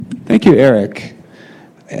thank you, Eric.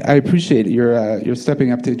 I appreciate your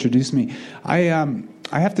stepping up to introduce me. I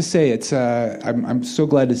have to say, I'm so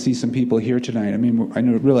glad to see some people here tonight. I mean, I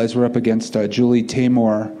realize we're up against Julie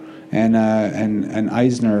Taymor and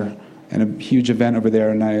Eisner and a huge event over there,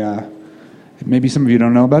 and maybe some of you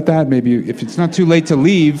don't know about that. Maybe if it's not too late to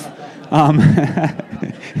leave. But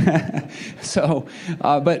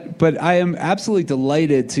I am absolutely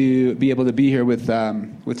delighted to be able to be here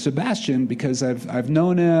with Sebastian, because I've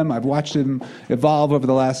known him, I've watched him evolve over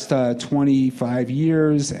the last 25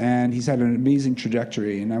 years, and he's had an amazing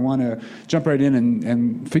trajectory. And I want to jump right in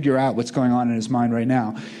and figure out what's going on in his mind right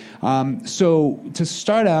now. So to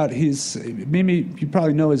start out, maybe you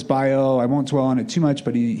probably know his bio. I won't dwell on it too much,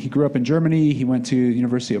 but he grew up in Germany. He went to the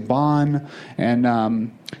University of Bonn,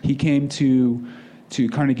 and he came to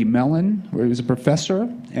Carnegie Mellon, where he was a professor,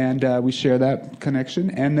 and we share that connection.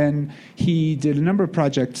 And then he did a number of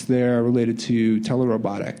projects there related to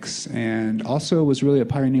telerobotics, and also was really a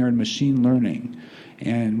pioneer in machine learning,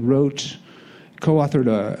 and co-authored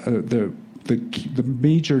the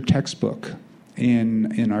major textbook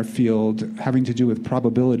in our field having to do with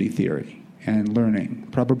probability theory and learning,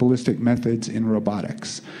 probabilistic methods in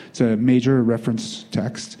robotics. It's a major reference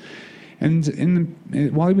text. And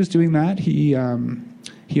while he was doing that, he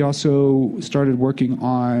also started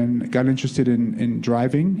got interested in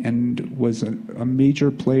driving, and was a major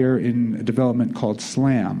player in a development called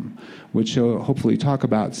SLAM, which he'll hopefully talk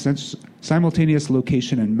about, simultaneous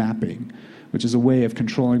location and mapping, which is a way of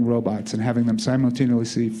controlling robots and having them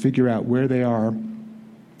simultaneously figure out where they are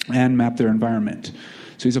and map their environment.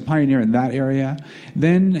 So he's a pioneer in that area.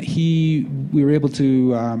 Then we were able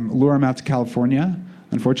to lure him out to California.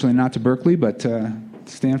 Unfortunately, not to Berkeley, but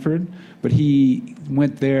Stanford. But he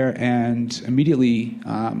went there and immediately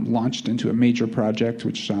launched into a major project,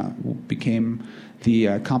 which became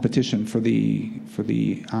the competition for the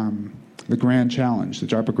Grand Challenge, the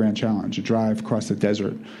DARPA Grand Challenge, a drive across the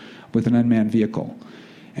desert with an unmanned vehicle.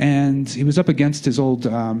 And he was up against his old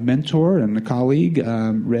mentor and a colleague,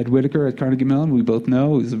 Red Whitaker at Carnegie Mellon. We both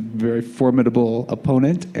know he was a very formidable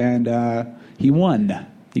opponent, and he won.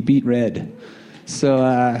 He beat Red.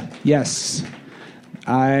 So, yes,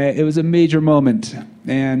 it was a major moment.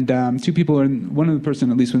 And two people, one of the person,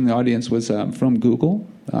 at least in the audience, was from Google.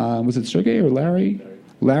 Was it Sergey or Larry?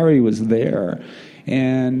 Larry was there.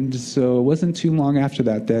 And so it wasn't too long after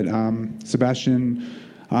that Sebastian,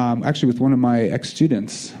 actually with one of my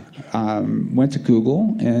ex-students, went to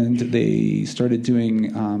Google, and they started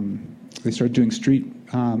doing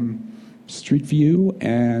Street View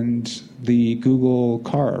and the Google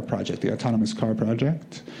Car project, the autonomous car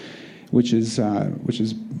project, which is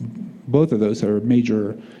both of those are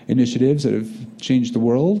major initiatives that have changed the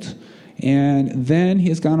world. And then he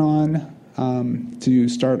has gone on to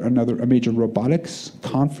start a major robotics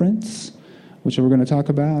conference, which we're going to talk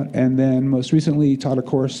about. And then most recently taught a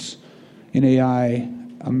course in AI,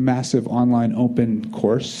 a massive online open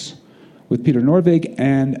course with Peter Norvig,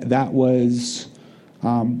 and that was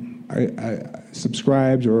I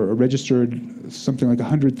subscribed or registered something like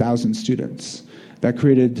 100,000 students. That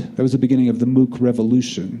was the beginning of the MOOC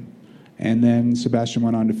revolution. And then Sebastian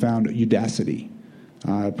went on to found Udacity,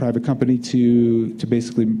 a private company to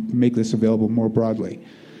basically make this available more broadly.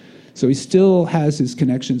 So he still has his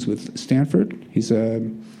connections with Stanford. He's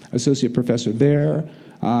an associate professor there,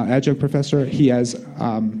 adjunct professor. He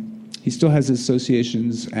still has his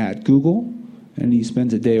associations at Google, and he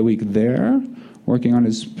spends a day a week there working on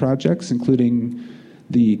his projects, including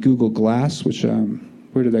the Google Glass, which,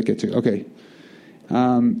 where did that get to? Okay.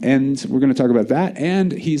 And we're going to talk about that.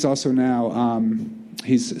 And he's also now,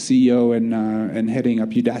 he's CEO and heading up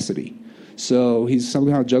Udacity. So he's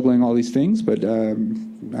somehow juggling all these things, but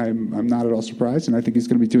I'm not at all surprised, and I think he's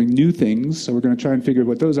going to be doing new things, so we're going to try and figure out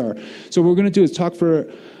what those are. So what we're going to do is talk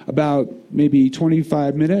for about maybe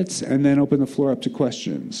 25 minutes and then open the floor up to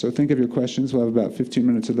questions. So think of your questions. We'll have about 15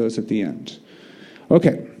 minutes of those at the end.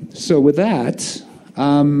 Okay, so with that,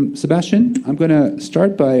 Sebastian, I'm going to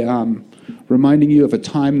start by reminding you of a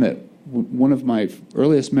time that one of my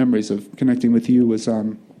earliest memories of connecting with you was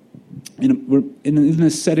in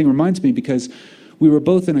this setting reminds me because we were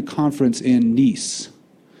both in a conference in Nice.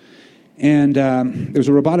 And there was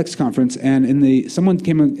a robotics conference, and someone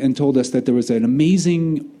came and told us that there was an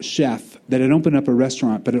amazing chef that had opened up a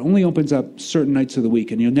restaurant, but it only opens up certain nights of the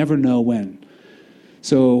week, and you'll never know when.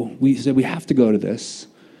 So we said, we have to go to this.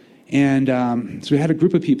 And so we had a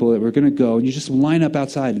group of people that were going to go, and you just line up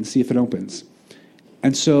outside and see if it opens.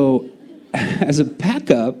 And so as a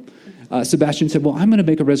backup, Sebastian said, well, I'm going to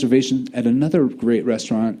make a reservation at another great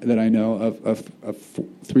restaurant that I know of a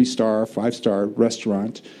 3-star, 5-star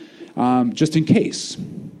restaurant, just in case.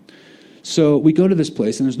 So we go to this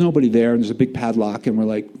place, and there's nobody there, and there's a big padlock, and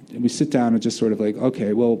we sit down and just sort of like,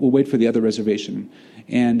 okay, well, we'll wait for the other reservation.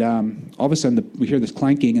 And all of a sudden, we hear this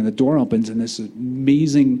clanking, and the door opens, and this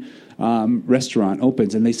amazing restaurant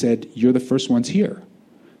opens, and they said, "You're the first ones here.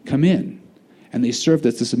 Come in." And they served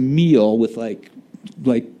us this meal with like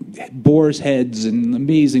boar's heads and an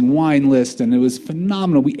amazing wine list, and it was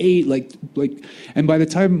phenomenal. We ate like, and by the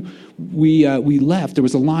time we left, there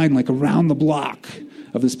was a line like around the block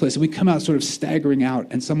of this place, and we come out sort of staggering out,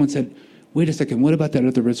 and someone said, "Wait a second, what about that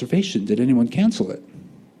other reservation? Did anyone cancel it?"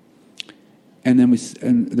 And then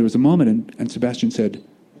there was a moment, and Sebastian said,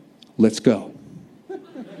 "Let's go."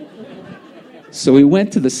 So we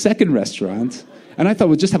went to the second restaurant, and I thought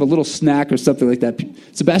we'd just have a little snack or something like that.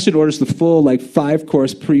 Sebastian orders the full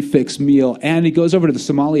 5-course prefix meal, and he goes over to the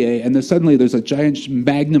sommelier, and then suddenly there's a giant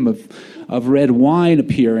magnum of red wine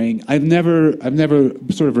appearing. I've never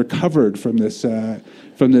sort of recovered from this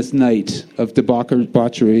night of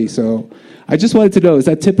debauchery. So I just wanted to know, is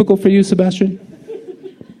that typical for you, Sebastian?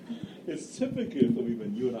 It's typical for me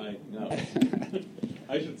when you and I now.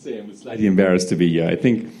 I should say I'm slightly embarrassed to be here. I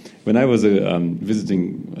think when I was a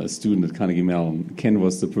visiting student at Carnegie Mellon, Ken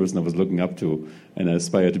was the person I was looking up to, and I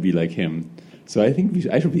aspired to be like him. So I think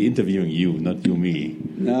I should be interviewing you, not you me,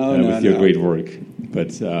 with your great work.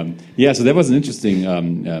 But so that was an interesting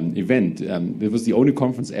event. It was the only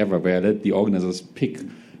conference ever where I let the organizers pick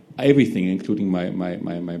everything, including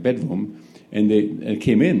my bedroom. And they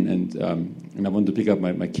came in, and I wanted to pick up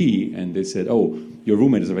my key, and they said, "Oh, your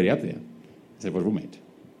roommate is already up there." I said, "What roommate?"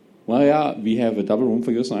 "Well, yeah, we have a double room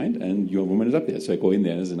for you assigned, and your roommate is up there." So I go in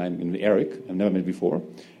there, and I'm Eric, I've never met before,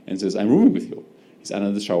 and says, "I'm rooming with you." He's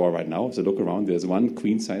under the shower right now, so I look around, there's one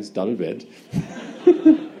queen-size double bed.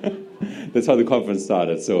 That's how the conference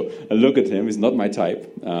started. So I look at him, he's not my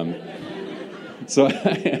type. So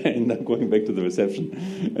I end up going back to the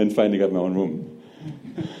reception and finding out my own room.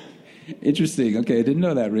 Interesting. Okay, I didn't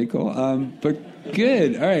know that, Rico. But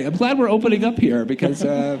good. All right, I'm glad we're opening up here because...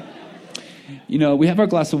 we have our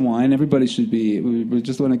glass of wine. Everybody should be. We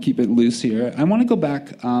just want to keep it loose here. I want to go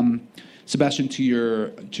back, Sebastian, to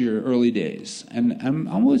your early days, and I've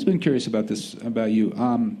always been curious about this about you.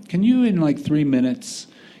 Can you, in 3 minutes,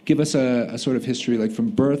 give us a sort of history, from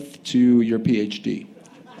birth to your PhD?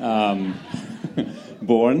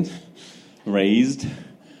 Born, raised.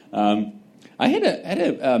 I had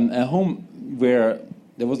a home where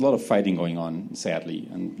there was a lot of fighting going on, sadly,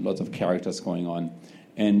 and lots of characters going on.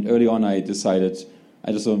 And early on, I decided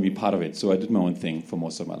I just want to be part of it. So I did my own thing for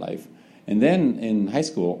most of my life. And then in high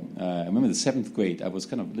school, I remember the 7th grade, I was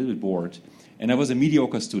kind of a little bit bored. And I was a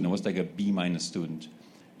mediocre student. I was like a B- student.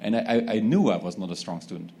 And I knew I was not a strong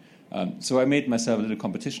student. So I made myself a little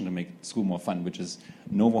competition to make school more fun, which is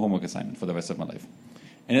no more homework assignment for the rest of my life.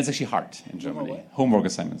 And it's actually hard in Germany, homework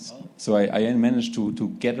assignments. Oh. So I managed to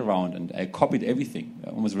get around, and I copied everything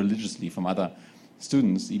almost religiously from other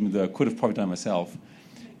students, even though I could have probably done it myself.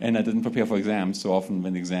 And I didn't prepare for exams, so often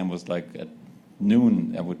when the exam was at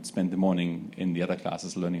noon, I would spend the morning in the other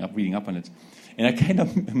classes reading up on it. And I kind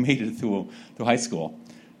of made it through high school.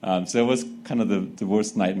 So it was kind of the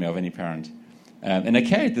worst nightmare of any parent. And I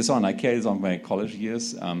carried this on. I carried this on my college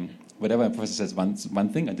years. Whatever my professor says one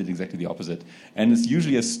thing, I did exactly the opposite. And it's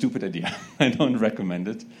usually a stupid idea. I don't recommend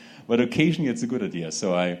it. But occasionally it's a good idea.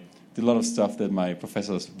 So I did a lot of stuff that my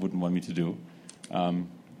professors wouldn't want me to do.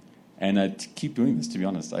 And I keep doing this, to be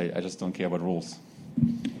honest. I just don't care about rules.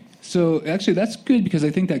 So actually, that's good because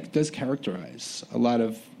I think that does characterize a lot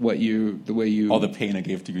of the way you... All the pain I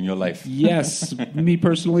gave to you in your life. Yes, me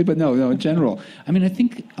personally, but no, in general. I mean, I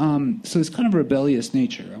think, so it's kind of a rebellious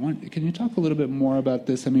nature. Can you talk a little bit more about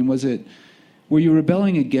this? I mean, were you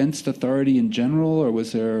rebelling against authority in general, or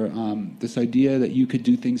was there this idea that you could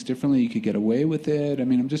do things differently, you could get away with it? I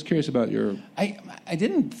mean, I'm just curious about your... I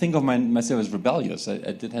didn't think of myself as rebellious. I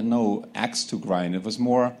had no axe to grind. It was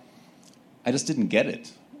more, I just didn't get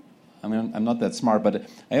it. I mean, I'm not that smart, but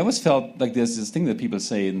I always felt like there's this thing that people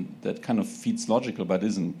say that kind of feels logical, but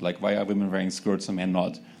isn't. Like, why are women wearing skirts and men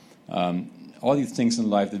not? All these things in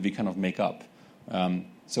life that we kind of make up.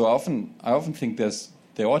 So I often think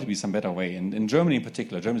there ought to be some better way. And in Germany in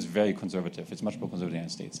particular, Germany is very conservative. It's much more conservative than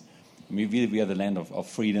the United States. I mean, we are the land of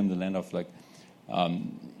freedom, the land of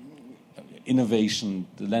innovation,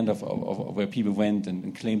 the land of where people went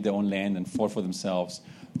and claimed their own land and fought for themselves.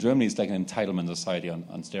 Germany is like an entitlement society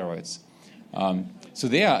on steroids. So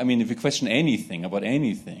there, I mean, if you question anything about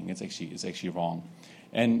anything, it's actually wrong.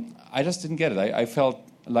 And I just didn't get it. I felt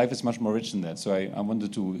life is much more rich than that. So I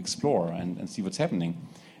wanted to explore and see what's happening.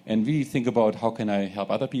 And really think about how can I help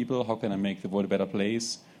other people? How can I make the world a better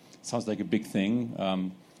place? It sounds like a big thing.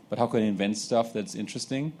 But how can I invent stuff that's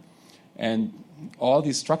interesting? And all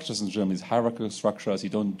these structures in Germany, these hierarchical structures, you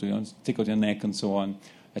don't stick out your neck and so on.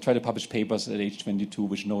 I tried to publish papers at age 22,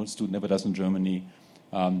 which no student ever does in Germany.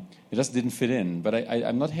 It just didn't fit in. But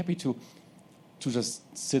I'm not happy to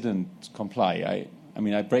just sit and comply. I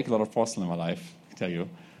mean, I break a lot of porcelain in my life, I tell you.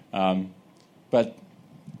 But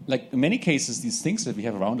like in many cases, these things that we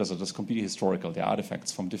have around us are just completely historical. They're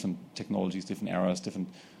artifacts from different technologies, different eras, different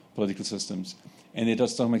political systems. And they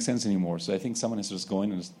just don't make sense anymore. So I think someone has to just go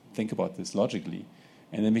in and just think about this logically.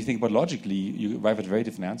 And then when you think about logically, you arrive at very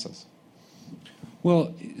different answers.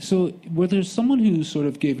 Well, so were there someone who sort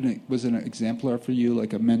of was an exemplar for you,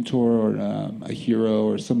 like a mentor or a hero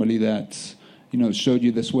or somebody that, showed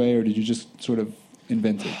you this way, or did you just sort of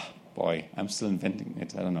invent it? Boy, I'm still inventing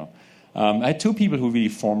it. I don't know. I had two people who really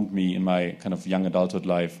formed me in my kind of young adulthood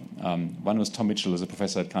life. One was Tom Mitchell, who's a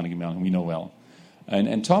professor at Carnegie Mellon, whom we know well.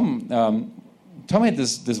 And Tom had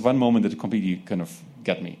this one moment that completely kind of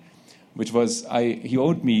got me, which was he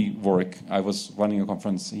owed me work. I was running a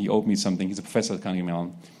conference. He owed me something. He's a professor at Carnegie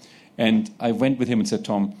Mellon. And I went with him and said,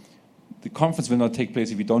 Tom, the conference will not take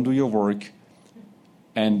place if you don't do your work,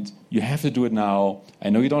 and you have to do it now. I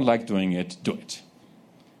know you don't like doing it. Do it.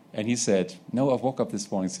 And he said, no, I woke up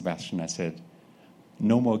this morning, Sebastian. I said,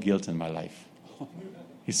 no more guilt in my life.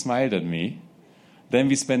 He smiled at me. Then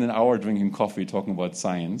we spent an hour drinking coffee talking about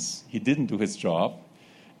science. He didn't do his job,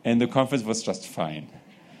 and the conference was just fine.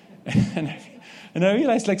 And I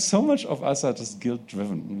realized like so much of us are just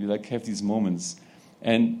guilt-driven. We like have these moments,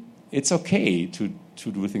 and it's okay to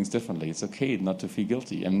do things differently. It's okay not to feel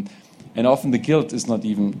guilty, and often the guilt is not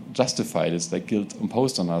even justified. It's like guilt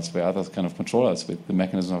imposed on us, where others kind of control us with the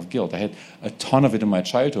mechanism of guilt. I had a ton of it in my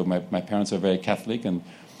childhood. My parents were very Catholic, and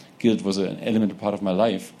guilt was an elemental part of my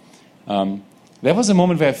life. There was a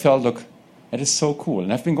moment where I felt, look, that is so cool.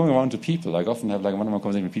 And I've been going around to people. I often have like one of my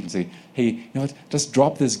conversations with people say, hey, you know what, just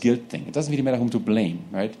drop this guilt thing. It doesn't really matter whom to blame,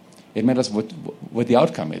 right? It matters what the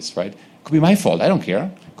outcome is, right? It could be my fault. I don't care.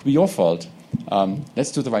 It could be your fault.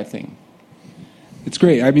 Let's do the right thing. It's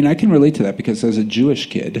great. I mean, I can relate to that because as a Jewish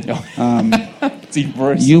kid, it's even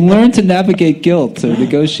worse. You learn to navigate guilt or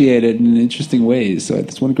negotiate it in interesting ways. So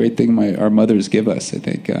that's one great thing our mothers give us, I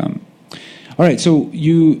think. All right, so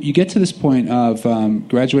you get to this point of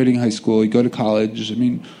graduating high school, you go to college. I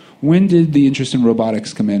mean, when did the interest in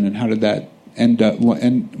robotics come in, and how did that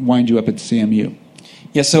wind you up at CMU?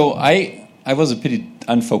 Yeah, so I was a pretty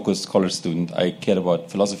unfocused college student. I cared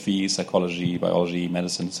about philosophy, psychology, biology,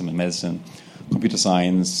 medicine, computer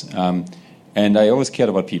science, and I always cared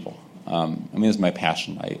about people. I mean, it's my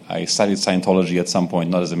passion. I studied Scientology at some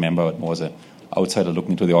point, not as a member, but more as an outsider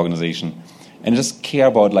looking into the organization. And just care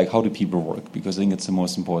about like how do people work, because I think it's the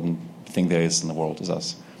most important thing there is in the world is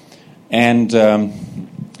us. And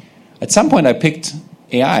at some point I picked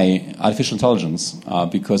AI, artificial intelligence,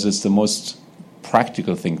 because it's the most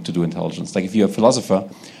practical thing to do intelligence. Like if you're a philosopher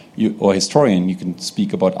or historian, you can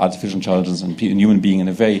speak about artificial intelligence and human being in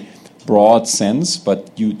a very broad sense,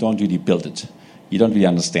 but you don't really build it. You don't really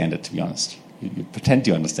understand it, to be honest. You pretend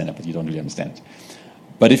you understand it, but you don't really understand it.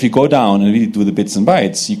 But if you go down and really do the bits and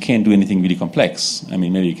bytes, you can't do anything really complex. I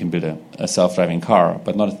mean, maybe you can build a self-driving car,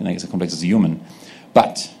 but not anything as complex as a human.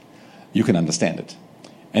 But you can understand it.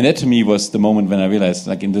 And that, to me, was the moment when I realized,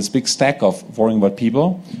 like, in this big stack of worrying about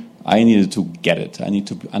people, I needed to get it. I need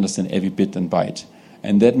to understand every bit and byte.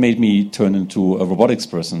 And that made me turn into a robotics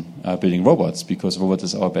person, building robots, because robots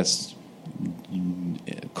is our best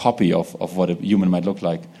copy of what a human might look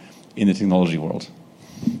like in the technology world.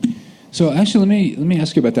 So actually, let me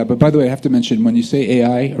ask you about that. But by the way, I have to mention, when you say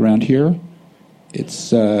AI around here,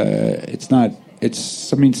 it's not. It's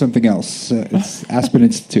something else. It's Aspen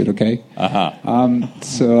Institute, okay?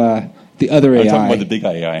 So the other AI. I'm talking about the big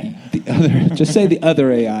AI. Just say the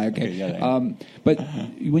other AI, okay? Yeah. But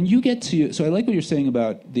when you get to, so I like what you're saying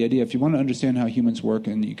about the idea. If you want to understand how humans work,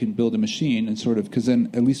 and you can build a machine, and sort of, because then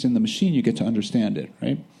at least in the machine you get to understand it,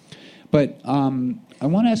 right? But I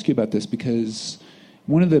want to ask you about this because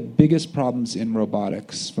one of the biggest problems in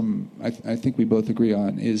robotics, I think we both agree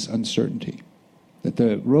on, is uncertainty. That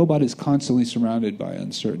the robot is constantly surrounded by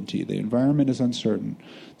uncertainty. The environment is uncertain.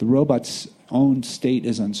 The robot's own state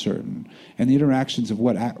is uncertain. And the interactions of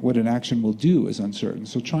what an action will do is uncertain.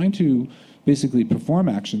 So trying to basically perform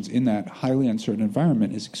actions in that highly uncertain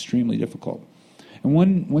environment is extremely difficult. And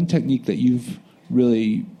one technique that you've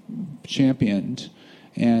really championed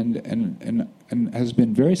and has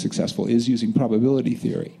been very successful is using probability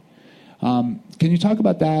theory. Can you talk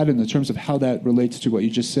about that in the terms of how that relates to what you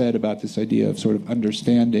just said about this idea of sort of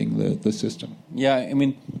understanding the system? Yeah, I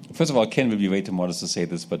mean, first of all, Ken will be way too modest to say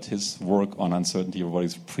this, but his work on uncertainty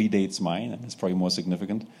robotics predates mine, and it's probably more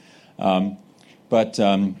significant. But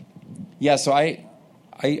Yeah, so I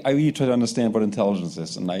really try to understand what intelligence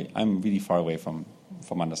is, and I'm really far away from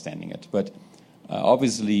understanding it. But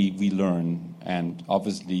obviously we learn, and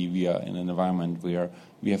obviously we are in an environment where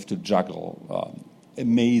we have to juggle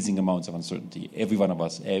amazing amounts of uncertainty, every one of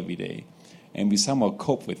us, every day. And we somehow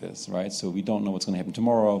cope with this, right? So we don't know what's going to happen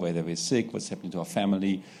tomorrow, whether we're sick, what's happening to our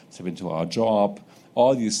family, what's happening to our job.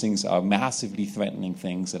 All these things are massively threatening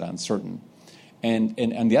things that are uncertain. And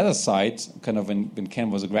on the other side, kind of when Ken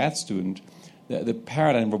was a grad student, the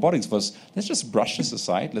paradigm in robotics was, let's just brush this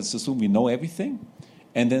aside, let's assume we know everything,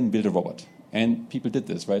 and then build a robot. And people did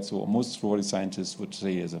this, right? So most robotic scientists would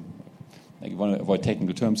say, you want to avoid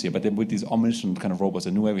technical terms here, but then with these omniscient kind of robots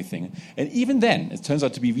that knew everything. And even then, it turns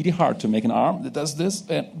out to be really hard to make an arm that does this,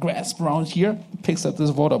 and grasps around here, picks up this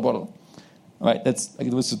water bottle. Right?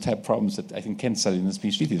 Those are the type of problems that I think Ken studied in his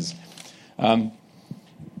PhD thesis.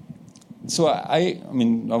 So I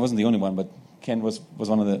wasn't the only one, but Ken was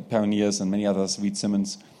one of the pioneers, and many others, Reed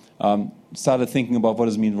Simmons, started thinking about what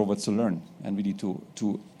does it mean robots to learn, and really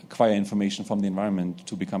to acquire information from the environment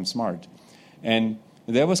to become smart. And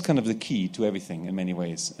that was kind of the key to everything in many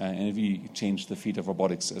ways, and it really changed the field of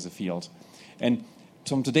robotics as a field. And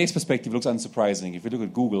from today's perspective, it looks unsurprising. If you look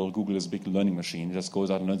at Google is a big learning machine. It just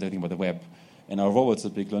goes out and learns everything about the web. And our robots are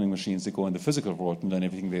big learning machines that go in the physical world and learn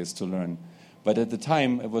everything there is to learn. But at the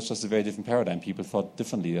time, it was just a very different paradigm. People thought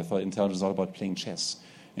differently. They thought intelligence was all about playing chess.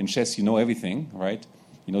 In chess, you know everything, right?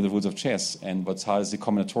 You know the rules of chess. And what's hard is the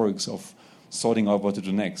combinatorics of sorting out what to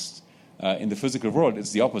do next. In the physical world,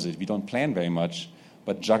 it's the opposite. We don't plan very much,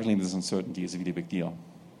 but juggling this uncertainty is a really big deal.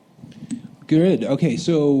 Good. Okay,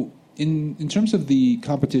 so in terms of the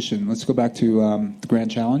competition, let's go back to the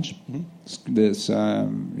Grand Challenge. Mm-hmm.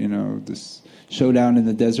 This showdown in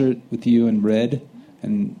the desert with you and Red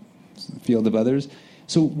and a field of others.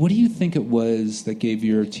 So what do you think it was that gave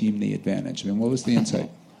your team the advantage? I mean, what was the insight?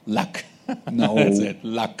 Luck. No. That's it.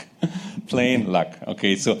 Luck. Plain luck.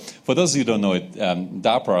 Okay, so for those of you who don't know it,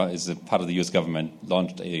 DARPA is a part of the U.S. government,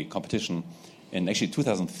 launched a competition in actually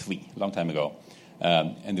 2003, a long time ago.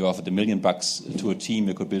 And they offered $1 million to a team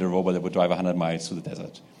that could build a robot that would drive 100 miles through the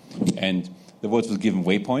desert. And the world was given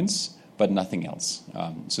waypoints, but nothing else.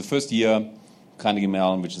 So first year, Carnegie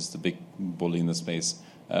Mellon, which is the big bully in the space,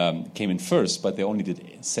 came in first, but they only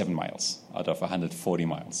did 7 miles out of 140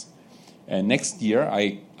 miles. And next year,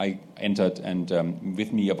 I entered, and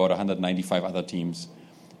with me about 195 other teams.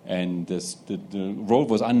 And the road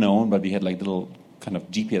was unknown, but we had like little kind of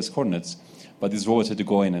GPS coordinates. But these robots had to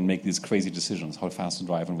go in and make these crazy decisions, how fast to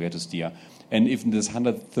drive and where to steer. And if in this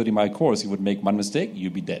 130-mile course you would make one mistake,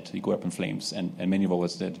 you'd be dead. You go up in flames, and many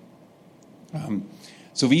robots did.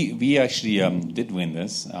 So we actually did win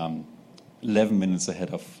this, 11 minutes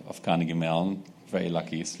ahead of Carnegie Mellon. Very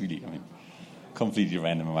lucky. It's really, completely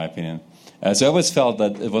random in my opinion. So I always felt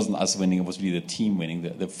that it wasn't us winning, it was really the team winning,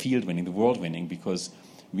 the field winning, the world winning, because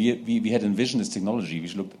we had envisioned this technology,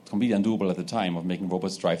 which looked completely undoable at the time, of making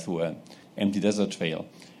robots drive through an empty desert trail.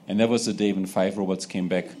 And that was the day when 5 robots came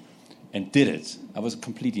back and did it. That was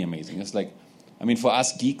completely amazing. It's like, for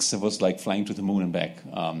us geeks, it was like flying to the moon and back.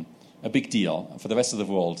 A big deal. For the rest of the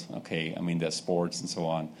world, okay, there's sports and so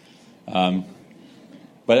on.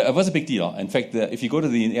 But it was a big deal. In fact, if you go to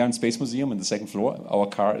the Air and Space Museum on the 2nd floor, our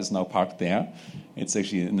car is now parked there. It's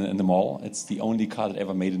actually in the mall. It's the only car that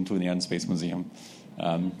ever made it into an Air and Space Museum.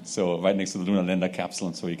 So right next to the lunar lander capsule,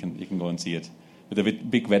 and so you can go and see it with a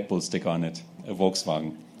big Red Bull sticker on it, a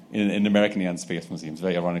Volkswagen, in the American Air and Space Museum. It's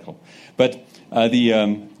very ironical. But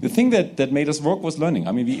the thing that made us work was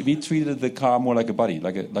learning. We treated the car more like a buddy,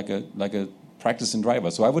 like a practicing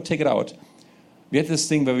driver. So I would take it out. We had this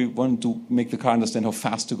thing where we wanted to make the car understand how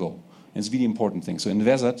fast to go. And it's a really important thing. So in the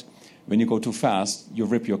desert, when you go too fast, you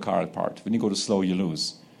rip your car apart. When you go too slow, you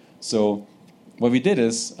lose. So what we did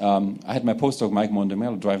is, I had my postdoc, Mike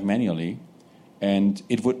Montemelo, drive manually, and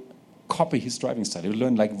it would copy his driving style. It would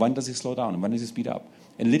learn, when does he slow down and when does he speed up,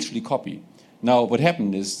 and literally copy. Now, what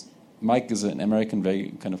happened is, Mike is an American, very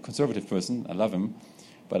kind of conservative person. I love him.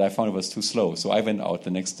 But I found it was too slow. So I went out the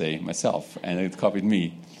next day myself, and it copied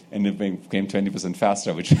me. And it became 20%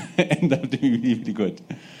 faster, which ended up doing really, really good.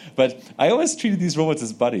 But I always treated these robots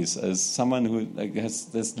as buddies, as someone who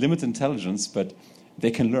has limited intelligence, but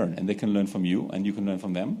they can learn, and they can learn from you, and you can learn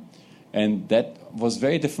from them. And that was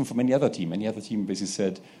very different from any other team. Any other team basically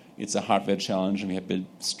said, it's a hardware challenge, and we have built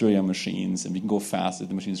Styria machines, and we can go fast if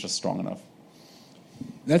the machine is just strong enough.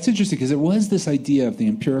 That's interesting, because it was this idea of the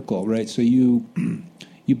empirical, right? So you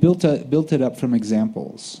built it up from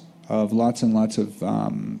examples of lots and lots of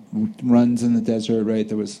runs in the desert, right?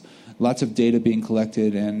 There was lots of data being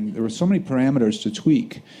collected, and there were so many parameters to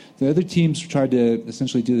tweak. The other teams tried to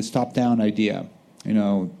essentially do this top-down idea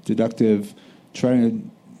deductive, trying to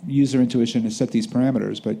use their intuition to set these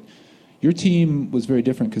parameters. But your team was very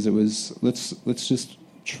different because it was let's just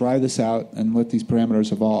try this out and let these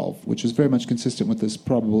parameters evolve, which is very much consistent with this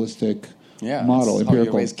probabilistic model, empirical. How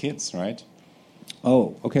you raise kids, right?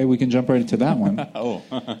 Oh, okay. We can jump right into that one.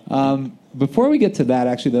 Before we get to that,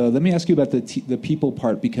 actually, though, let me ask you about the people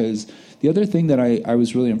part, because the other thing that I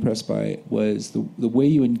was really impressed by was the way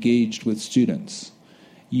you engaged with students.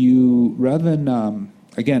 You, rather than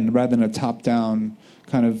a top-down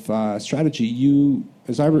kind of strategy, you,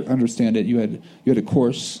 as I understand it, you had a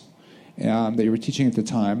course that you were teaching at the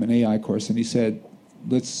time, an AI course, and you said,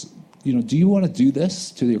 do you want to do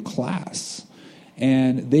this to your class?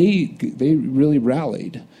 And they really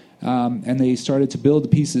rallied, and they started to build the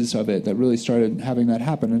pieces of it that really started having that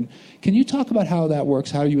happen. And can you talk about how that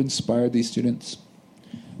works, how you inspired these students?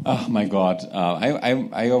 Oh, my God.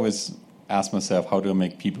 I always ask myself, how do I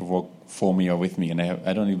make people work for me or with me? And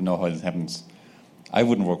I don't even know how this happens. I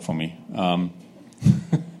wouldn't work for me. We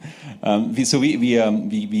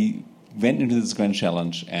went into this grand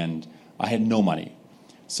challenge, and I had no money.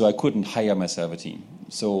 So I couldn't hire myself a team.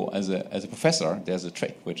 So as a professor, there's a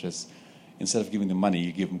trick, which is instead of giving them money,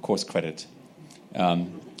 you give them course credit.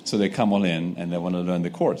 So they come all in, and they want to learn the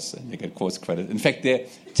course, and they get course credit. In fact, they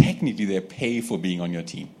pay for being on your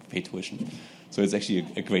team, pay tuition. So it's actually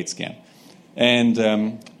a great scam. And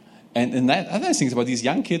that other things about these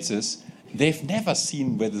young kids is they've never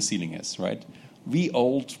seen where the ceiling is, right? We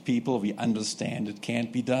old people, we understand it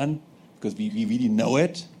can't be done because we really know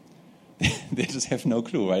it. They just have no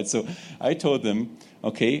clue, right? So I told them,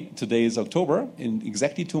 okay, today is October. In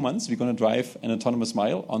exactly 2 months, we're going to drive an autonomous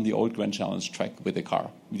mile on the old Grand Challenge track with a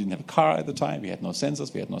car. We didn't have a car at the time. We had no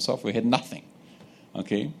sensors. We had no software. We had nothing.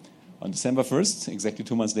 Okay? On December 1st, exactly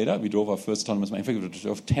 2 months later, we drove our first autonomous mile. In fact, we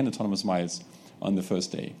drove 10 autonomous miles on the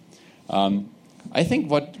first day. I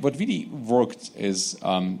think what really worked is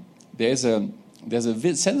there's a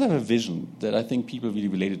sense of a vision that I think people really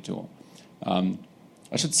related to.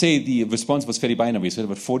 I should say the response was fairly binary. So there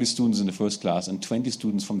were 40 students in the first class and 20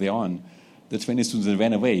 students from there on. The 20 students that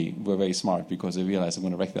ran away were very smart because they realized they're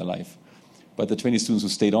going to wreck their life. But the 20 students who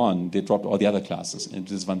stayed on, they dropped all the other classes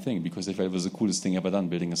into this one thing because they felt it was the coolest thing ever done,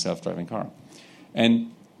 building a self-driving car.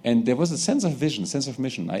 And there was a sense of vision, sense of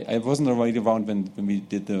mission. I wasn't already around when we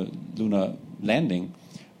did the lunar landing,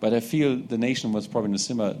 but I feel the nation was probably in a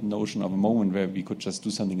similar notion of a moment where we could just do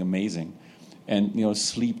something amazing. And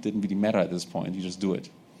sleep didn't really matter at this point. You just do it.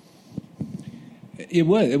 It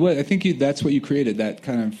was. I think that's what you created. That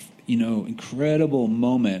kind of incredible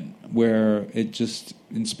moment where it just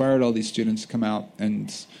inspired all these students to come out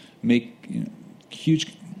and make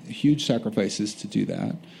huge sacrifices to do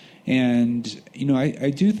that. And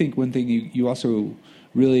I do think one thing you also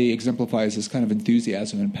really exemplifies this kind of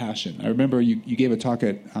enthusiasm and passion. I remember you gave a talk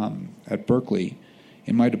at Berkeley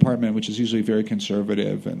in my department, which is usually very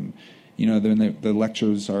conservative, and then the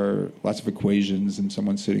lectures are lots of equations and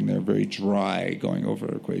someone sitting there very dry going over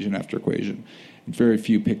equation after equation, and very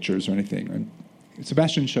few pictures or anything. And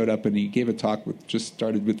Sebastian showed up and he gave a talk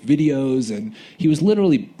started with videos, and he was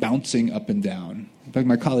literally bouncing up and down. In fact,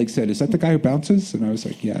 my colleague said, "Is that the guy who bounces?" And I was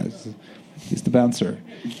like, "Yeah, he's the bouncer."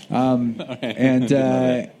 So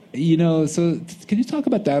can you talk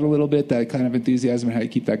about that a little bit, that kind of enthusiasm and how you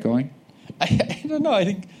keep that going? I don't know.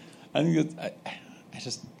 I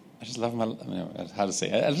just love my. How to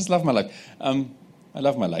say? I just love my life. I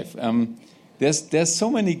love my life. There's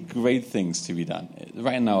so many great things to be done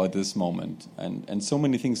right now at this moment, and so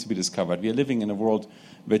many things to be discovered. We are living in a world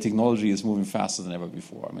where technology is moving faster than ever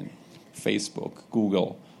before. I mean, Facebook,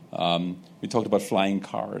 Google. We talked about flying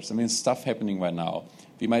cars. I mean, stuff happening right now.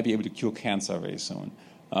 We might be able to cure cancer very soon.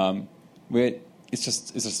 Where it's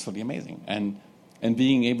just really amazing, and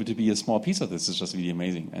being able to be a small piece of this is just really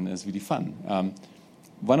amazing, and it's really fun.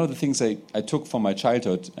 One of the things I took from my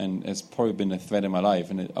childhood, and has probably been a thread in my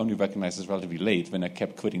life, and I only recognized this relatively late when I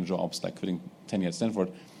kept quitting jobs, like quitting tenure at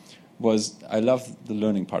Stanford, was I love the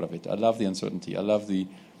learning part of it. I love the uncertainty. I love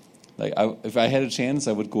if I had a chance,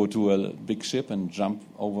 I would go to a big ship and jump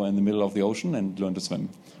over in the middle of the ocean and learn to swim.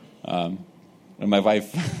 And my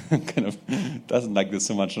wife kind of doesn't like this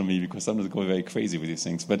so much on me because sometimes I go very crazy with these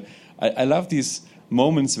things. But I love these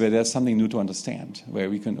moments where there's something new to understand, where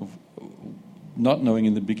we can not knowing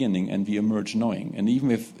in the beginning and we emerge knowing. And even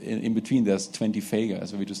if in between there's 20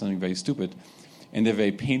 failures where we do something very stupid and they're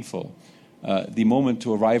very painful, the moment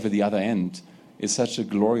to arrive at the other end is such a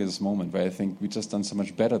glorious moment where I think we've just done so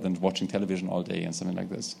much better than watching television all day and something like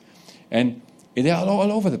this. And they're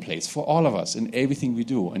all over the place for all of us in everything we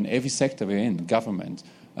do, in every sector we're in, government,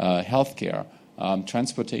 healthcare,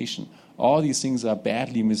 transportation. All these things are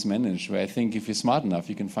badly mismanaged, where I think if you're smart enough,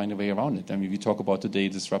 you can find a way around it. I mean, we talk about today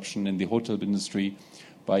disruption in the hotel industry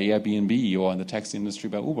by Airbnb or in the taxi industry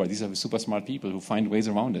by Uber. These are super smart people who find ways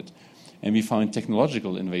around it. And we found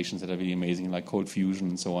technological innovations that are really amazing, like cold fusion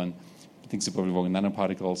and so on. Things are probably working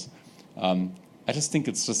nanoparticles. I just think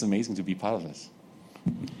it's just amazing to be part of this.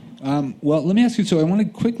 Well, let me ask you. So I want to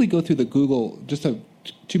quickly go through the Google, just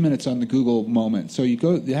 2 minutes on the Google moment. So you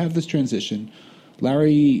have this transition.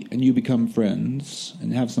 Larry and you become friends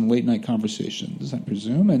and have some late night conversations, I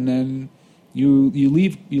presume, and then you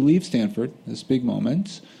leave Stanford, this big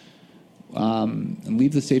moment, and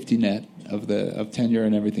leave the safety net of tenure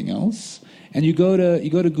and everything else, and you go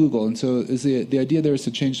to Google. And so is the idea there is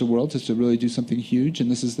to change the world, just to really do something huge,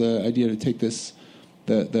 and this is the idea to take this.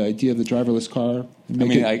 The idea of the driverless car.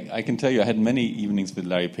 I can tell you, I had many evenings with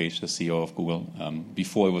Larry Page, the CEO of Google,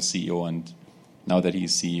 before he was CEO and now that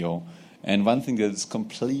he's CEO. And one thing that is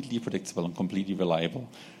completely predictable and completely reliable,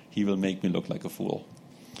 he will make me look like a fool.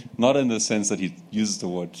 Not in the sense that he uses the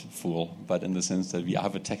word fool, but in the sense that we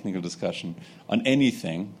have a technical discussion on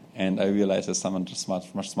anything, and I realize there's someone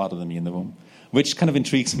much smarter than me in the room, which kind of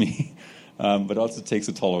intrigues me. But also takes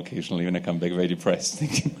a toll occasionally when I come back very depressed,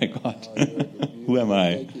 thinking, my God, who am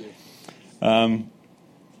I?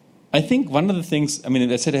 I think one of the things,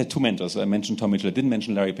 I said I had two mentors. I mentioned Tom Mitchell. I didn't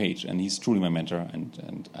mention Larry Page, and he's truly my mentor,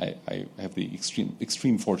 and I have the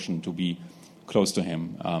extreme fortune to be close to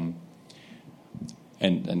him,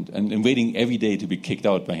 and waiting every day to be kicked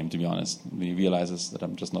out by him, to be honest. When he realizes that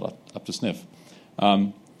I'm just not up to sniff.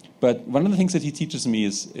 But one of the things that he teaches me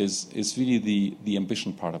is really the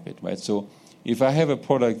ambition part of it, right? So if I have a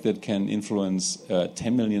product that can influence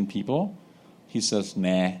 10 million people, he says,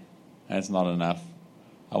 nah, that's not enough.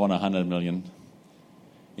 I want 100 million.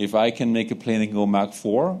 If I can make a plane that can go Mach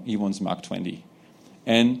 4, he wants Mach 20.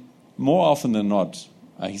 And more often than not,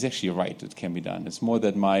 he's actually right, it can be done. It's more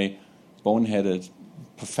that my boneheaded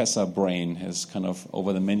professor brain has kind of,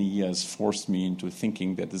 over the many years, forced me into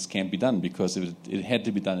thinking that this can't be done, because it had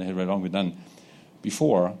to be done, it had long been done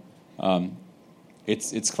before.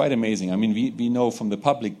 It's quite amazing. I mean, we know from the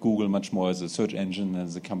public Google much more as a search engine,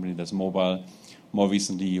 as a company that's mobile. More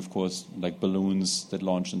recently, of course, like balloons that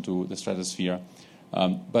launched into the stratosphere.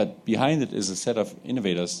 But behind it is a set of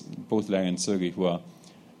innovators, both Larry and Sergey, who are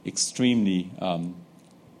extremely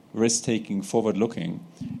risk-taking, forward-looking,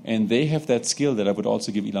 and they have that skill that I would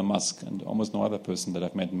also give Elon Musk and almost no other person that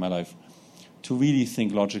I've met in my life, to really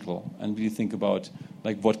think logical and really think about,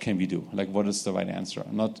 like, what can we do? Like, what is the right answer?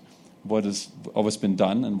 Not what has always been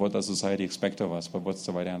done and what does society expect of us, but what's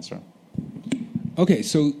the right answer? Okay,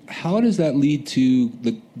 so how does that lead to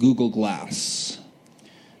the Google Glass?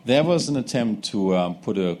 There was an attempt to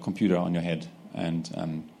put a computer on your head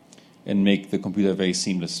and make the computer very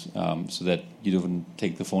seamless, so that you don't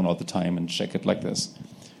take the phone all the time and check it like this.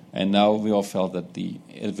 And now we all felt that the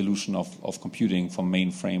evolution of computing from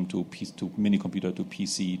mainframe to mini computer to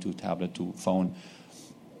PC to tablet to phone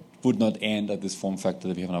would not end at this form factor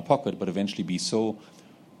that we have in our pocket, but eventually be so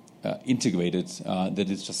integrated that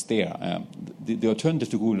it's just there. The alternative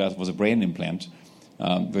to Google Glass was a brain implant,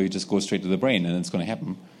 where you just go straight to the brain and it's going to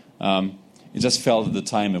happen. It just felt at the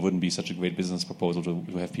time it wouldn't be such a great business proposal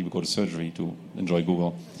to have people go to surgery to enjoy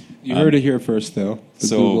Google. You heard it here first, though.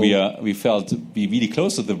 So we felt to be really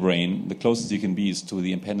close to the brain. The closest you can be is to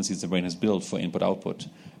the dependencies the brain has built for input-output.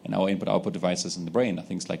 And our input-output devices in the brain are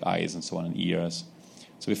things like eyes and so on and ears.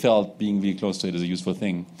 So we felt being really close to it is a useful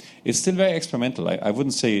thing. It's still very experimental. I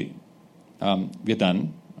wouldn't say we're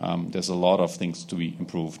done. There's a lot of things to be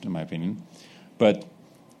improved, in my opinion. But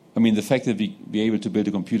I mean, the fact that we're able to build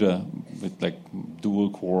a computer with like dual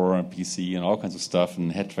core and PC and all kinds of stuff,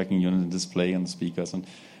 and head tracking unit and display and speakers and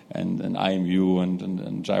IMU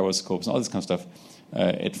and gyroscopes and all this kind of stuff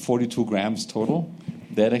at 42 grams total,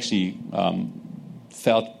 that actually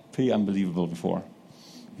felt pretty unbelievable before.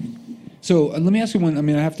 So let me ask you one. I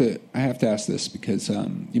mean, I have to ask this because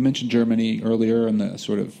you mentioned Germany earlier and the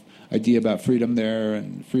sort of idea about freedom there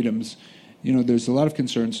and freedoms. You know, there's a lot of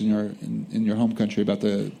concerns in your home country about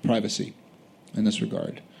the privacy in this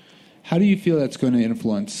regard. How do you feel that's going to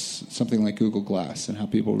influence something like Google Glass and how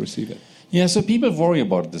people receive it? Yeah, so people worry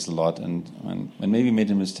about this a lot and maybe made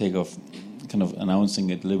a mistake of kind of announcing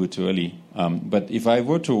it a little bit too early. But if I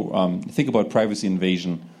were to think about privacy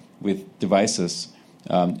invasion with devices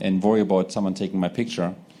and worry about someone taking my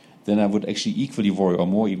picture, then I would actually equally worry, or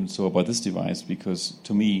more even so, about this device, because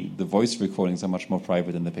to me, the voice recordings are much more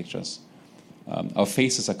private than the pictures. Our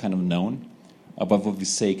faces are kind of known, but what we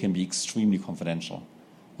say can be extremely confidential.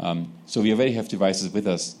 So we already have devices with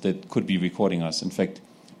us that could be recording us. In fact,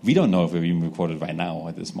 we don't know if we're being recorded right now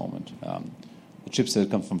at this moment. The chipset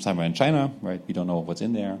comes from somewhere in China, right? We don't know what's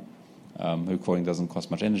in there. The recording doesn't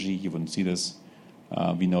cost much energy. You wouldn't see this.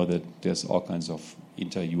 We know that there's all kinds of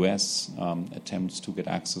inter-US attempts to get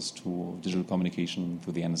access to digital communication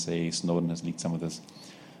through the NSA. Snowden has leaked some of this.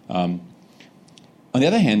 On the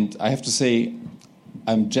other hand, I have to say,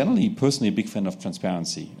 I'm generally, personally, a big fan of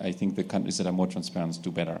transparency. I think the countries that are more transparent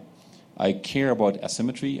do better. I care about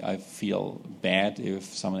asymmetry. I feel bad if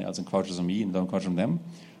someone else encroaches on me and don't encroach on them.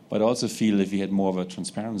 But I also feel if we had more of a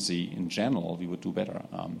transparency in general, we would do better.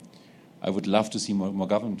 I would love to see more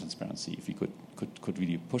government transparency if we could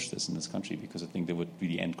really push this in this country, because I think they would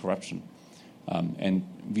really end corruption. And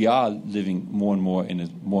we are living more and more in a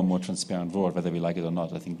more and more transparent world, whether we like it or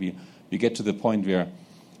not. I think we get to the point where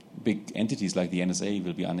big entities like the NSA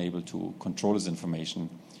will be unable to control this information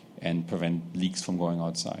and prevent leaks from going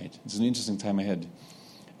outside. It's an interesting time ahead.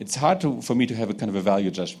 It's hard for me to have a kind of a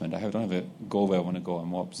value judgment. I don't have a goal where I want to go. I'm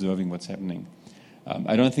more observing what's happening.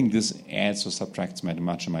 I don't think this adds or subtracts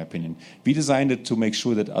much, in my opinion. We designed it to make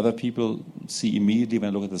sure that other people see immediately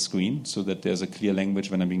when I look at the screen, so that there's a clear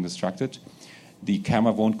language when I'm being distracted. The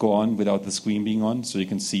camera won't go on without the screen being on, so you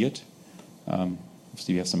can see it.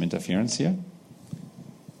 Obviously, we have some interference here.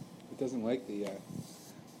 It doesn't like the...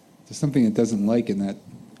 there's something it doesn't like in that.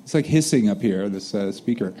 It's like hissing up here, this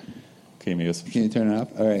speaker. Okay, maybe can you turn it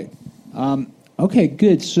up? All right. Okay,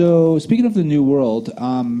 good. So speaking of the new world,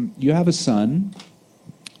 you have a son,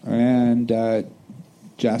 and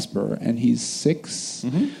Jasper, and he's 6.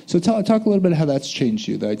 Mm-hmm. So talk a little bit how that's changed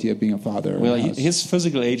you, the idea of being a father. Well, his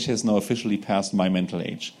physical age has now officially passed my mental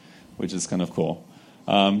age, which is kind of cool.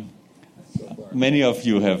 Many of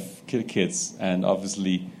you have kids, and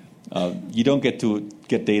obviously you don't get to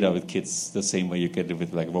get data with kids the same way you get it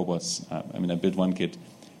with like robots. I built one kid,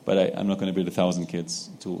 but I'm not going to build 1,000 kids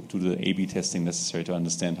to do the A/B testing necessary to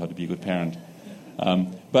understand how to be a good parent.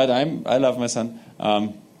 But I love my son.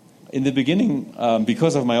 In the beginning,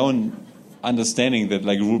 because of my own understanding that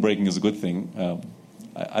like rule breaking is a good thing,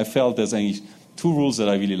 I felt there's only 2 rules that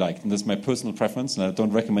I really liked, and this is my personal preference, and I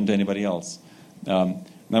don't recommend to anybody else.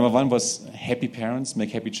 Number 1 was happy parents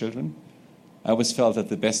make happy children. I always felt that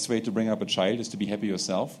the best way to bring up a child is to be happy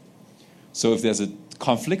yourself. So if there's a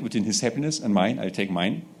conflict between his happiness and mine, I'll take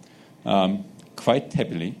mine quite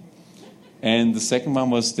happily. And the second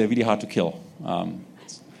one was they're really hard to kill.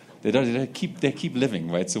 They keep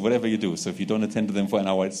living, right? So whatever you do. So if you don't attend to them for an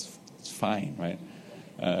hour, it's fine,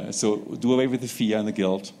 right? So do away with the fear and the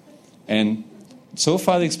guilt. And so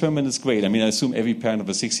far the experiment is great. I assume every parent of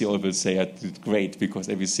a 6-year-old will say I did great, because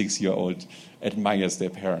every 6-year-old admires their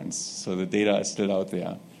parents. So the data is still out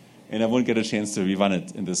there. And I won't get a chance to rerun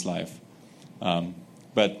it in this life.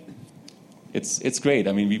 But it's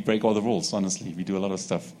great. We break all the rules, honestly. We do a lot of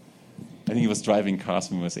stuff. I think he was driving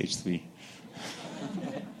cars when he was age 3.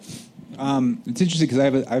 It's interesting because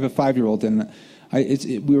I have a 5-year-old, and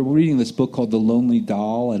we were reading this book called The Lonely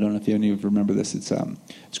Doll. I don't know if any of you remember this. It's a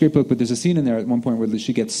great book, but there's a scene in there at one point where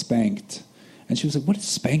she gets spanked, and she was like, "What is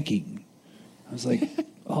spanking?" I was like,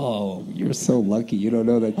 "Oh, you're so lucky. You don't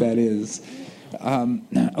know that is."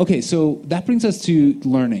 Okay, so that brings us to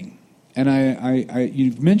learning, and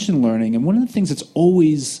you've mentioned learning, and one of the things that's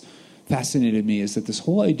always fascinated me is that this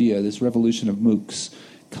whole idea, this revolution of MOOCs,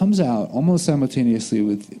 comes out almost simultaneously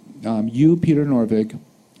with you, Peter Norvig,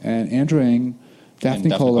 and Andrew Ng,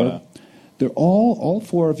 Daphne Koller. They're all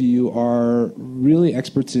 4 of you are really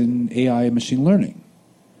experts in AI and machine learning.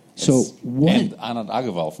 So and Anand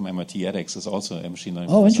Agarwal from MIT edX is also a machine learning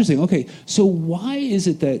professor. Interesting. Okay. So why is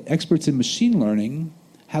it that experts in machine learning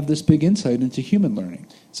have this big insight into human learning?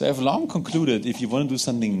 So I've long concluded if you want to do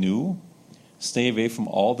something new, stay away from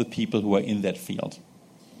all the people who are in that field.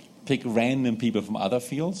 Pick random people from other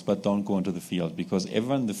fields, but don't go into the field, because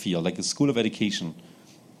everyone in the field, like the School of Education,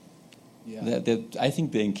 I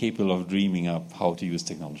think they're incapable of dreaming up how to use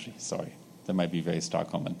technology. Sorry, that might be a very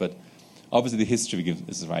stark comment, but obviously the history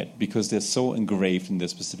is right, because they're so engraved in their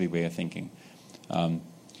specific way of thinking.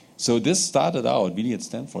 So this started out really at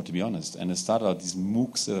Stanford, to be honest, and it started out these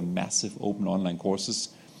MOOCs, massive open online courses,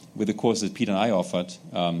 with the course that Peter and I offered,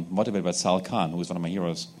 motivated by Sal Khan, who was one of my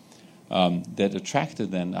heroes, that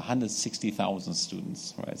attracted then 160,000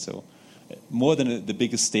 students, right? So more than the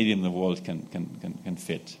biggest stadium in the world can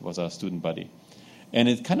fit was our student body. And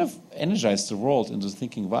it kind of energized the world into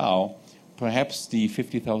thinking, wow, perhaps the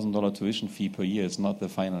 $50,000 tuition fee per year is not the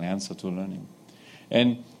final answer to learning.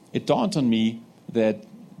 And it dawned on me that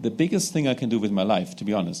the biggest thing I can do with my life, to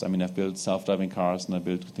be honest, I've built self-driving cars, and I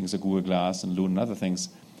built things like Google Glass and Loon and other things.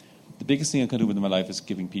 The biggest thing I can do with my life is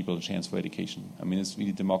giving people a chance for education. It's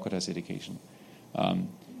really democratize education.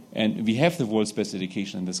 And we have the world's best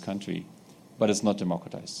education in this country. but it's not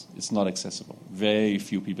democratized. It's not accessible. Very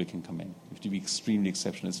few people can come in. You have to be extremely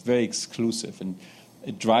exceptional. It's very exclusive, and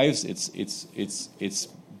it drives its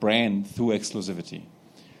brand through exclusivity.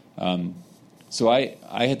 So I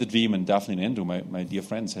had the dream, and Daphne and Andrew, my dear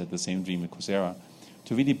friends, had the same dream at Coursera,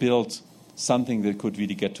 to really build something that could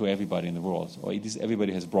really get to everybody in the world, or at least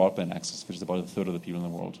everybody has broadband access, which is about a third of the people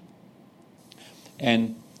in the world.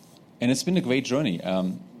 And it's been a great journey.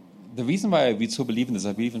 The reason why we so believe in this,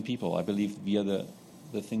 I believe in people. I believe we are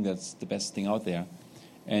the thing that's the best thing out there.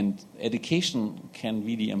 And education can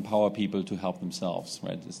really empower people to help themselves,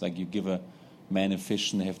 right? It's like you give a man a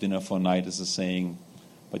fish and they have dinner for a night, is a saying,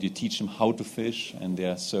 but you teach them how to fish and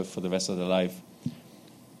they're served for the rest of their life.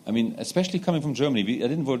 I mean, especially coming from Germany, I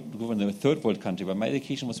didn't go in a third world country, but my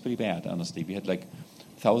education was pretty bad, honestly. We had like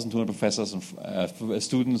 1,200 professors and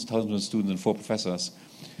students, 1,200 students and 4 professors.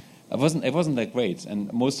 It wasn't that great,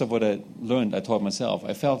 and most of what I learned, I taught myself.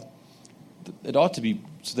 I felt it ought to be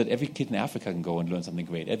so that every kid in Africa can go and learn something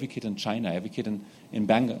great. Every kid in China, every kid in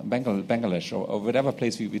Bangladesh, or whatever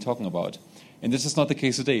place we're talking about. And this is not the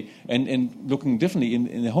case today. And looking differently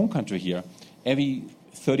in the home country here, every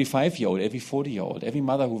 35-year-old, every 40-year-old, every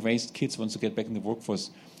mother who raised kids wants to get back in the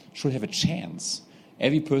workforce should have a chance.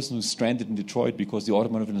 Every person who's stranded in Detroit because the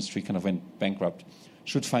automotive industry kind of went bankrupt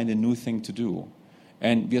should find a new thing to do.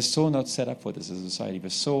 And we are so not set up for this as a society. We're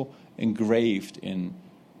so engraved in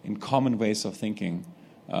common ways of thinking.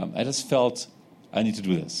 I just felt I need to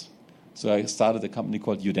do this. So I started a company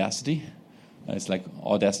called Udacity. It's like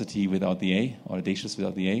Audacity without the A, or audacious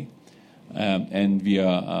without the A. And we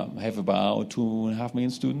have about 2.5 million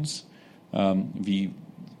students. We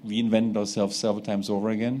reinvented ourselves several times over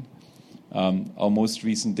again. Our most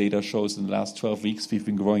recent data shows in the last 12 weeks we've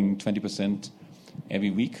been growing 20% every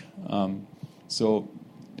week. So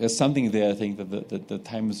there's something there, I think, that the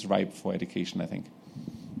time is ripe for education, I think.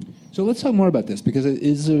 So let's talk more about this, because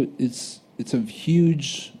it's a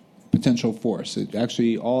huge potential force.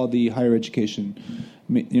 Actually, all the higher education,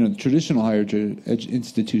 traditional higher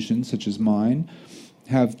institutions such as mine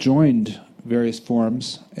have joined various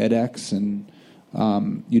forums, edX and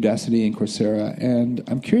Udacity and Coursera, and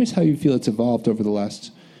I'm curious how you feel it's evolved over the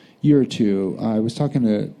last year or two. I was talking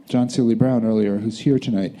to John Seeley Brown earlier, who's here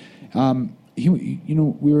tonight. He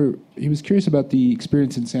was curious about the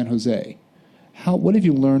experience in San Jose. What have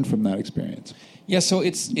you learned from that experience? Yeah, so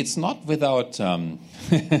it's not without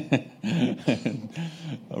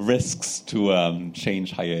risks to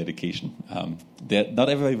change higher education. Not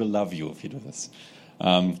everybody will love you if you do this.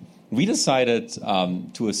 We decided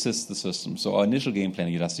to assist the system. So our initial game plan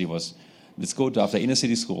at Udacity was, let's go after inner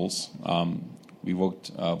city schools. We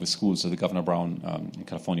worked with schools. So the Governor Brown in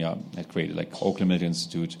California had created, like Oakland Military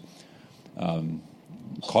Institute,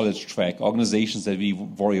 college track, organizations that we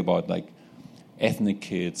worry about, like ethnic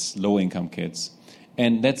kids, low-income kids.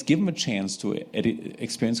 And let's give them a chance to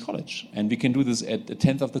experience college. And we can do this at a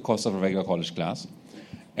tenth of the cost of a regular college class.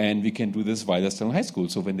 And we can do this while they're still in high school.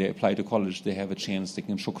 So when they apply to college, they have a chance, they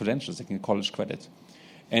can show credentials, they can get college credit.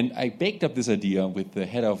 And I baked up this idea with the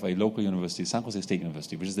head of a local university, San Jose State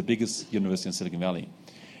University, which is the biggest university in Silicon Valley.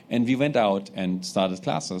 And we went out and started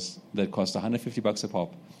classes that cost $150 a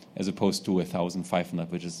pop, as opposed to $1,500,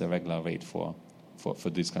 which is the regular rate for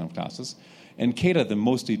these kind of classes, and catered them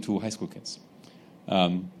mostly to high school kids.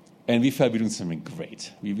 And we felt we were doing something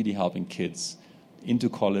great. We're really helping kids into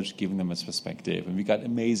college, giving them a perspective, and we got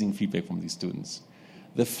amazing feedback from these students.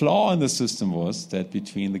 The flaw in the system was that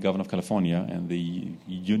between the governor of California and the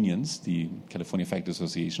unions, the California Faculty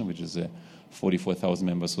Association, which is a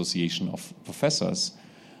 44,000-member association of professors,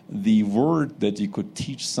 the word that you could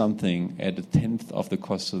teach something at a tenth of the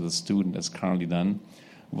cost of the student as currently done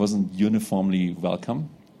wasn't uniformly welcome.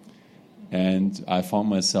 And I found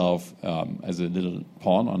myself as a little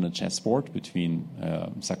pawn on a chessboard between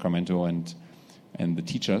Sacramento and the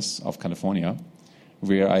teachers of California,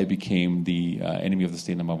 where I became the enemy of the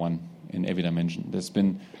state #1 in every dimension. There's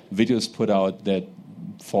been videos put out that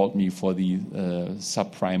fault me for the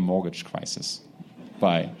subprime mortgage crisis.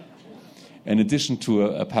 In addition to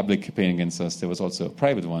a public campaign against us, there was also a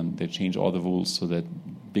private one. They changed all the rules so that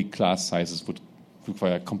big class sizes would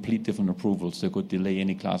require complete different approvals. They could delay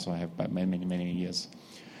any class I have by many, many years.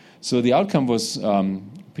 So the outcome was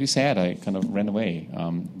pretty sad. I kind of ran away,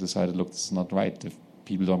 decided, look, this is not right if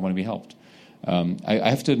people don't want to be helped. I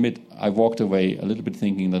have to admit, I walked away a little bit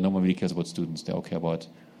thinking that no one really cares about students. They all care about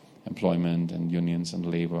employment and unions and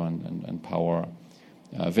labor and power.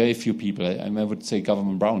 Very few people, I would say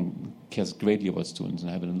Governor Brown cares greatly about students, and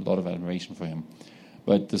I have a lot of admiration for him.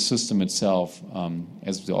 But the system itself,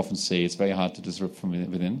 as they often say, it's very hard to disrupt from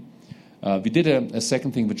within. We did a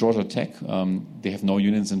second thing with Georgia Tech. They have no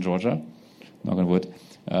unions in Georgia. knock on wood.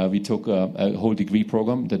 We took a whole degree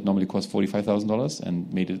program that normally costs $45,000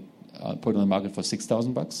 and made it put it on the market for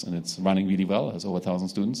 $6,000, and it's running really well. It has over 1,000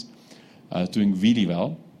 students, doing really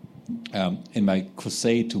well. In my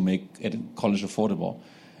crusade to make college affordable,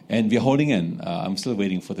 and we're holding in. I'm still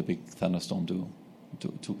waiting for the big thunderstorm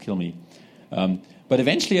to kill me. But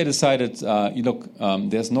eventually, I decided,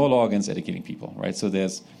 there's no law against educating people, right? So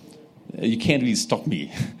you can't really stop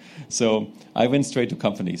me. So I went straight to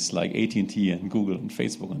companies like AT&T and Google and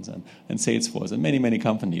Facebook and Salesforce and many, many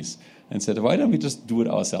companies and said, why don't we just do it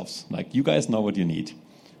ourselves? Like, you guys know what you need.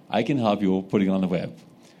 I can help you putting it on the web.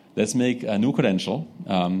 Let's make a new credential,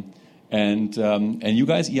 and you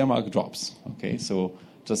guys earmark drops. Okay, so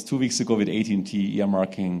just 2 weeks ago with AT&T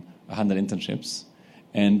earmarking 100 internships,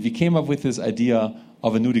 and we came up with this idea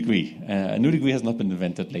of a new degree. A new degree has not been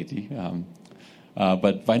invented lately,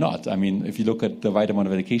 but why not? I mean, if you look at the right amount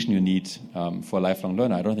of education you need for a lifelong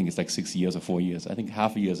learner, I don't think it's like 6 years or 4 years. I think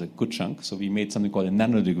half a year is a good chunk. So we made something called a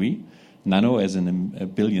nano degree, nano as in a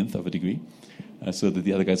billionth of a degree, so that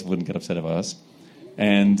the other guys wouldn't get upset about us.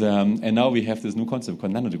 And now we have this new concept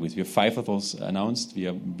called nano degrees. We have 5 of those announced. We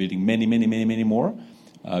are building many, many, many, many more.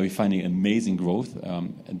 We're finding amazing growth.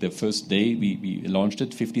 The first day we launched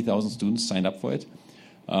it, 50,000 students signed up for it.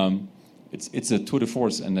 It's a tour de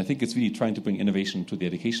force, and I think it's really trying to bring innovation to the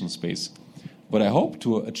education space. What I hope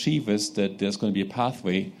to achieve is that there's going to be a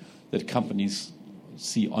pathway that companies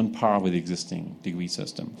see on par with the existing degree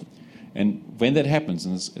system. And when that happens,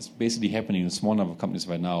 and it's basically happening in a small number of companies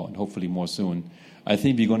right now, and hopefully more soon, I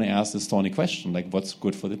think we're going to ask this thorny question, like, what's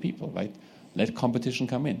good for the people, right? Let competition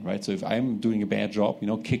come in, right? So if I'm doing a bad job,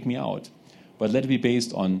 kick me out. But let it be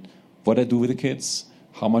based on what I do with the kids,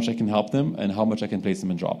 how much I can help them, and how much I can place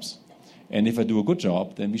them in jobs. And if I do a good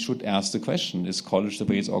job, then we should ask the question, is college the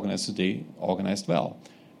way it's organized today organized well?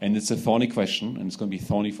 And it's a thorny question, and it's going to be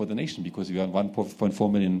thorny for the nation, because we have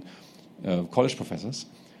 1.4 million college professors,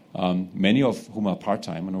 many of whom are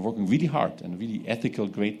part-time and are working really hard and really ethical,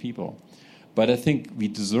 great people. But I think we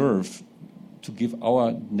deserve to give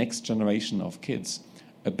our next generation of kids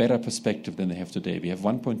a better perspective than they have today. We have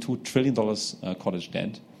 $1.2 trillion college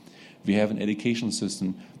debt. We have an education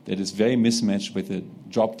system that is very mismatched with the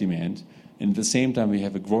job demand. And at the same time, we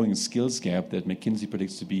have a growing skills gap that McKinsey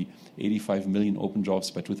predicts to be 85 million open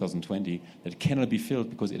jobs by 2020 that cannot be filled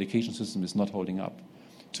because the education system is not holding up.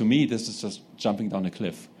 To me, this is just jumping down a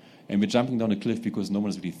cliff. And we're jumping down a cliff because no one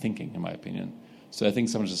is really thinking, in my opinion. So I think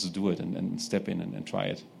someone just has to do it and step in and try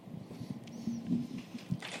it.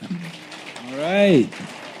 All right.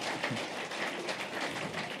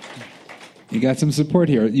 You got some support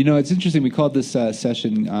here. It's interesting. We called this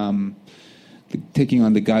session taking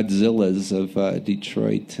on the Godzillas of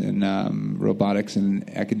Detroit and robotics and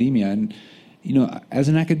academia. And, as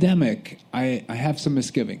an academic, I have some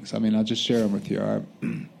misgivings. I mean, I'll just share them with you.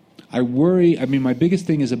 I worry. I mean, my biggest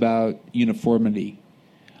thing is about uniformity.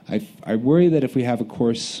 I worry that if we have a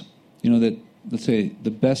course, that, let's say,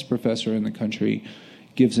 the best professor in the country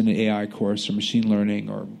gives an AI course or machine learning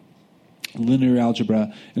or linear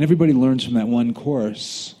algebra, and everybody learns from that one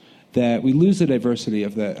course, that we lose the diversity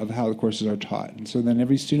of how the courses are taught. And so then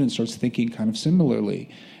every student starts thinking kind of similarly.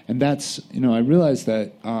 And that's, I realize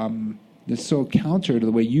that it's so counter to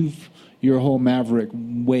the way your whole maverick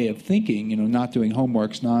way of thinking, not doing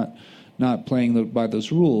homeworks, not playing by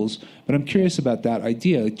those rules. But I'm curious about that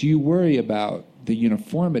idea. Do you worry about the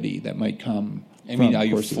uniformity that might come from are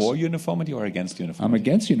courses? You for uniformity or against uniformity? I'm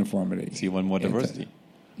against uniformity. So you want more diversity?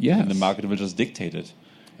 Yes. And the market will just dictate it.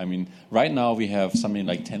 I mean, right now we have something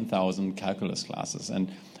like 10,000 calculus classes,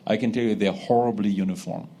 and I can tell you they're horribly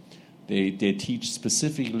uniform. They teach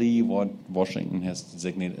specifically what Washington has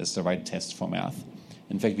designated as the right test for math.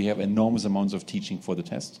 In fact, we have enormous amounts of teaching for the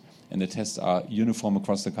test, and the tests are uniform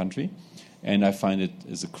across the country. And I find it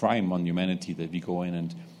is a crime on humanity that we go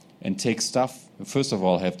in and take stuff, first of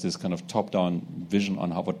all, have this kind of top-down vision on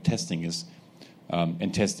what testing is.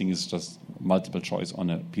 And testing is just multiple choice on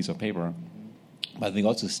a piece of paper. But they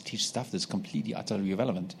also teach stuff that's completely, utterly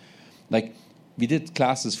irrelevant. Like, we did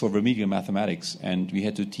classes for remedial mathematics, and we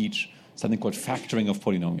had to teach something called factoring of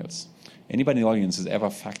polynomials. Anybody in the audience has ever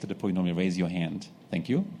factored a polynomial? Raise your hand. Thank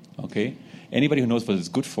you. Okay. Anybody who knows what it's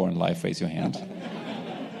good for in life, raise your hand.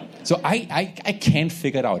 So I can't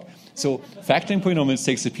figure it out. So factoring polynomials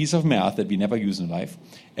takes a piece of math that we never use in life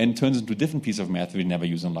and turns into a different piece of math we never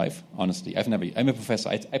use in life, honestly. I'm a professor.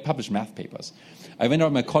 I publish math papers. I went out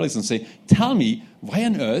with my colleagues and say, tell me, why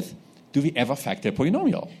on earth do we ever factor a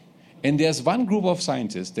polynomial? And there's one group of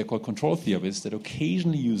scientists, they're called control theorists, that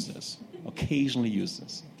occasionally use this.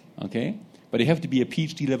 Okay? But you have to be a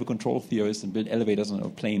PhD level control theorist and build elevators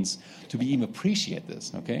on planes to be even appreciate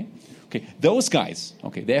this, okay? Okay, those guys,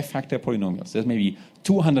 okay, they're factor polynomials. There's maybe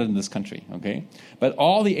 200 in this country, okay? But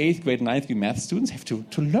all the 8th grade and 9th grade math students have to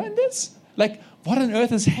learn this? Like, what on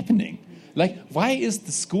earth is happening? Like, why is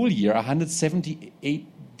the school year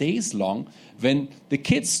 178 days long when the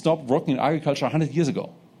kids stopped working in agriculture 100 years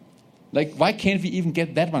ago? Like, why can't we even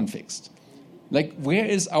get that one fixed? Like, where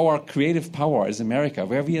is our creative power as America?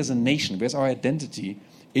 Where are we as a nation? Where's our identity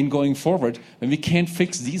in going forward when we can't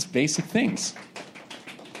fix these basic things?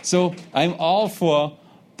 So I'm all for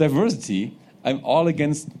diversity. I'm all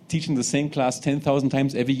against teaching the same class 10,000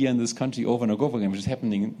 times every year in this country over and over again, which is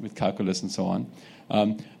happening with calculus and so on.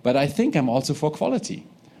 But I think I'm also for quality.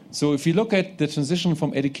 So if you look at the transition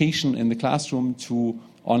from education in the classroom to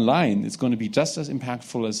online, it's going to be just as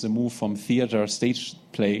impactful as the move from theater, stage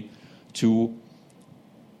play, to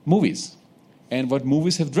movies. And what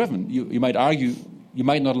movies have driven. You might argue, you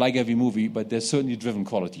might not like every movie, but they're certainly driven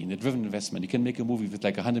quality and they're driven investment. You can make a movie with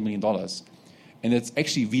like $100 million, and it's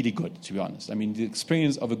actually really good, to be honest. I mean, the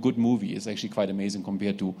experience of a good movie is actually quite amazing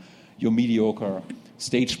compared to your mediocre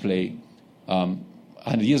stage play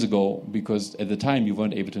 100 years ago, because at the time you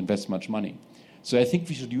weren't able to invest much money. So I think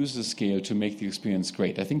we should use the scale to make the experience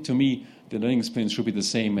great. I think, to me, the learning experience should be the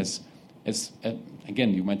same as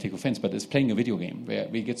again, you might take offense, but it's playing a video game where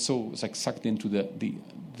we get so sucked into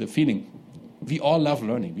the feeling. We all love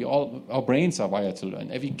learning. Our brains are wired to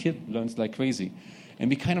learn. Every kid learns like crazy. And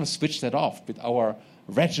we kind of switch that off with our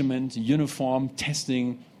regiment, uniform,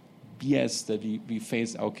 testing BS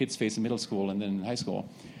that our kids face in middle school and then in high school.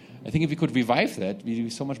 I think if we could revive that, we'd be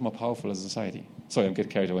so much more powerful as a society. Sorry, I'm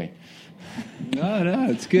getting carried away. No,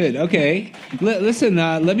 it's good. Okay. Listen,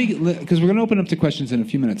 let me, because we're going to open up to questions in a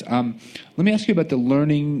few minutes. Let me ask you about the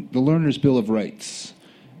Learner's Bill of Rights.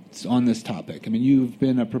 It's on this topic. I mean, you've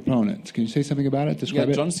been a proponent. Can you say something about it? Describe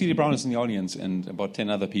it? John C. Brown is in the audience, and about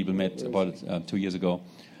 10 other people met about 2 years ago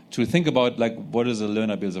to think about, like, what is a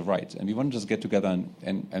Learner Bill of Rights? And we want to just get together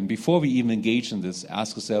and before we even engage in this,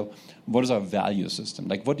 ask ourselves, what is our value system?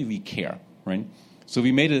 Like, what do we care, right? So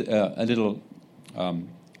we made a little,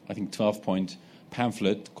 I think, 12-point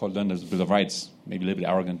pamphlet called Learner's Bill of Rights. Maybe a little bit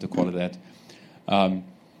arrogant to call it that.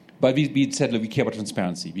 But we said, look, we care about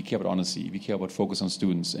transparency, we care about honesty, we care about focus on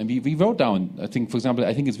students. And we wrote down, I think, for example,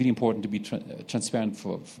 I think it's really important to be transparent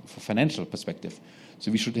for financial perspective.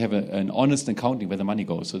 So we should have an honest accounting where the money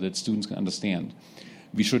goes so that students can understand.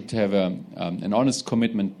 We should have an honest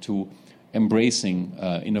commitment to embracing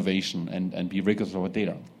innovation and be rigorous about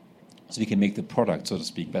data so we can make the product, so to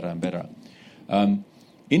speak, better and better.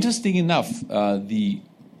 Interesting enough, the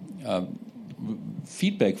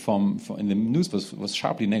feedback from in the news was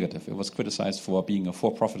sharply negative. It was criticized for being a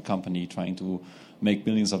for-profit company trying to make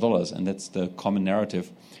billions of dollars, and that's the common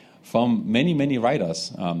narrative from many, many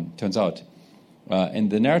writers, turns out.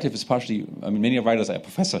 And the narrative is partially, I mean, many writers are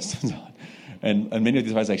professors, turns out, and many of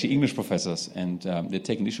these writers are actually English professors, and they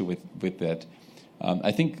take an issue with that.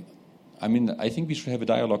 I think we should have a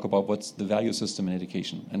dialogue about what's the value system in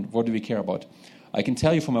education and what do we care about. I can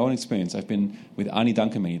tell you from my own experience, I've been with Arnie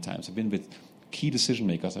Duncan many times. I've been with key decision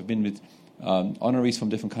makers. I've been with honorees from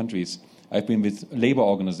different countries. I've been with labor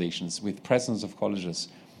organizations, with presidents of colleges.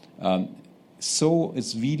 So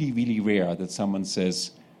it's really, really rare that someone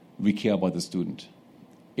says, we care about the student.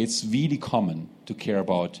 It's really common to care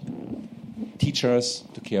about teachers,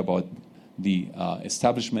 to care about the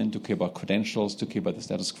establishment, to care about credentials, to care about the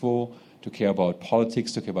status quo, to care about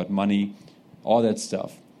politics, to care about money, all that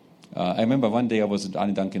stuff. I remember one day I was at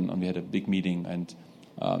Arnie Duncan and we had a big meeting and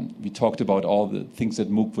we talked about all the things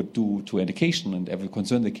that MOOC would do to education and every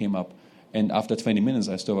concern that came up. And after 20 minutes,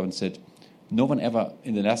 I stood up and said, no one ever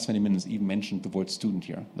in the last 20 minutes even mentioned the word student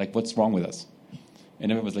here. Like, what's wrong with us?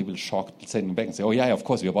 And everyone was like a little shocked, sitting back and say, oh, yeah, of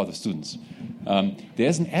course, we're about the students.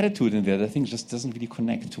 There's an attitude in there that I think just doesn't really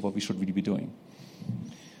connect to what we should really be doing.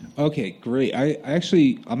 Okay, great.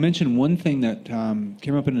 I'll mention one thing that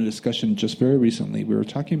came up in a discussion just very recently. We were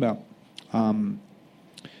talking about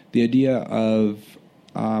the idea of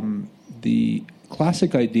the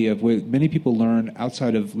classic idea of where many people learn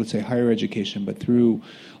outside of, let's say, higher education, but through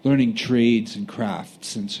learning trades and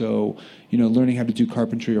crafts. And so, learning how to do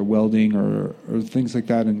carpentry or welding or things like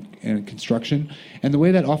that in construction. And the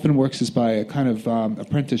way that often works is by a kind of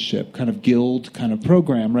apprenticeship, kind of guild kind of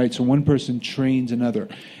program, right? So one person trains another.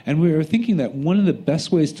 And we were thinking that one of the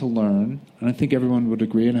best ways to learn, and I think everyone would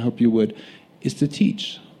agree, and I hope you would, is to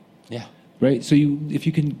teach. Yeah. Right? So if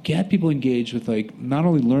you can get people engaged with, like, not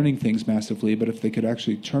only learning things massively, but if they could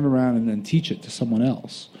actually turn around and then teach it to someone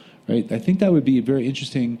else, right? I think that would be a very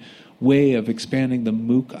interesting way of expanding the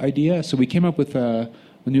MOOC idea. So we came up with a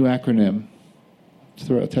new acronym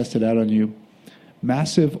test it out on you.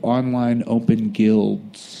 Massive online open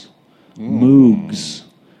guilds. Moogs.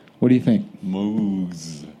 What do you think?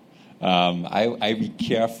 Moogs. I be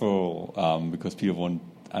careful because people won't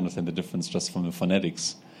understand the difference just from the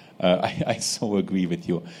phonetics. I so agree with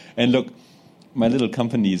you. And look, my little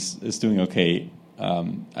company is doing okay.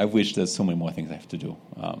 I wish there's so many more things I have to do.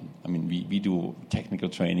 I mean, we do technical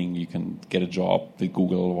training. You can get a job with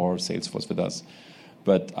Google or Salesforce with us.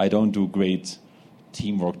 But I don't do great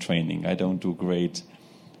teamwork training. I don't do great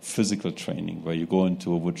physical training where you go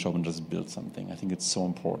into a wood shop and just build something. I think it's so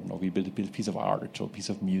important. Or we build a piece of art or a piece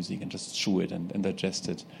of music and just chew it and digest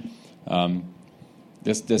it.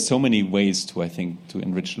 There's so many ways to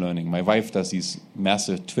enrich learning. My wife does these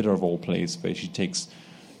massive Twitter role plays where she takes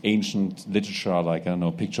ancient literature, like, I don't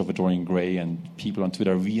know, Picture of a Dorian Gray, and people on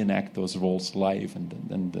Twitter reenact those roles live, and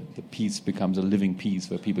then the piece becomes a living piece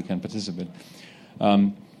where people can participate.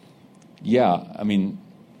 I mean,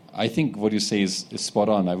 I think what you say is spot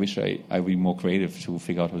on. I wish I'd be more creative to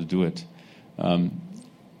figure out how to do it.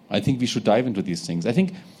 I think we should dive into these things. I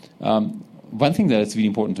think one thing that is really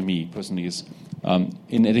important to me personally is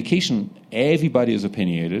in education, everybody is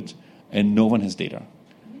opinionated and no one has data.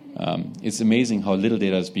 It's amazing how little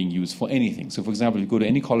data is being used for anything. So, for example, you go to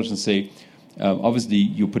any college and say, obviously,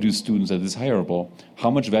 you produce students that is hireable.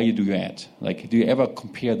 How much value do you add? Like, do you ever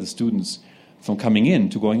compare the students from coming in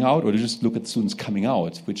to going out, or do you just look at the students coming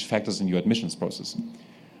out, which factors in your admissions process?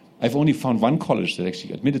 I've only found one college that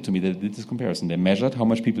actually admitted to me that did this comparison. They measured how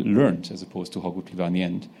much people learned as opposed to how good people are in the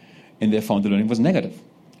end, and they found the learning was negative.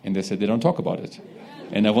 And they said they don't talk about it.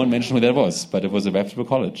 And I won't mention who that was, but it was a reputable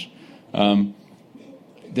college.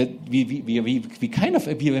 That we kind of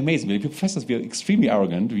be amazing. We professors, we are extremely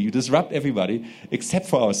arrogant. We disrupt everybody except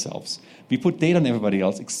for ourselves. We put data on everybody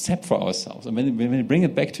else except for ourselves. And when you bring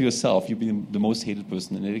it back to yourself, you become the most hated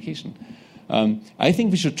person in education. I think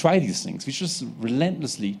we should try these things. We should just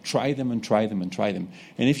relentlessly try them and try them and try them.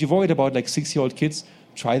 And if you're worried about like 6-year-old kids,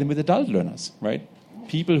 try them with adult learners, right?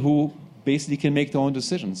 People who basically can make their own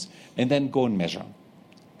decisions, and then go and measure.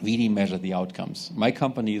 Really measure the outcomes. My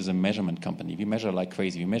company is a measurement company. We measure like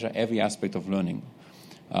crazy. We measure every aspect of learning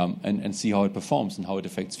and see how it performs and how it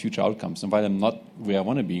affects future outcomes. And while I'm not where I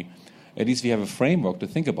want to be, at least we have a framework to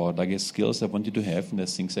think about, like skills I want you to have, and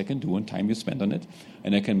there's things I can do and time you spend on it.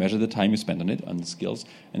 And I can measure the time you spend on it, on the skills,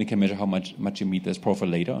 and I can measure how much you meet this profile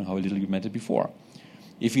later and how little you met it before.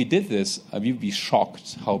 If we did this, we'd be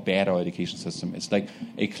shocked how bad our education system is. Like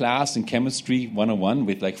a class in chemistry 101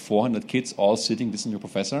 with like 400 kids all sitting, listening to your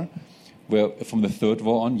professor, where from the third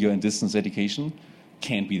row on, you're in distance education,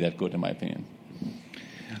 can't be that good, in my opinion.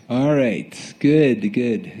 All right. Good.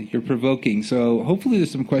 You're provoking. So hopefully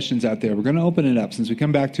there's some questions out there. We're going to open it up since we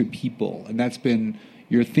come back to people, and that's been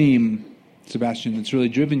your theme, Sebastian. It's really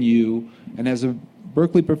driven you. And as a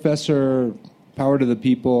Berkeley professor, power to the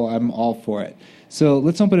people, I'm all for it. So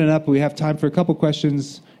let's open it up. We have time for a couple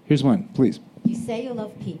questions. Here's one, please. You say you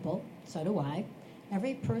love people, so do I.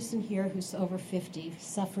 Every person here who's over 50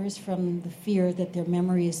 suffers from the fear that their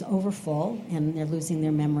memory is overfull and they're losing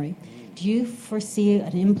their memory. Do you foresee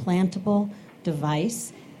an implantable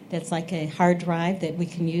device that's like a hard drive that we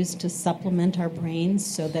can use to supplement our brains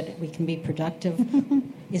so that we can be productive?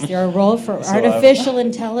 Is there a role for artificial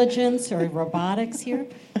intelligence or robotics here?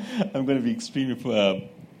 I'm going to be extremely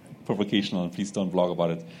provocational, and please don't blog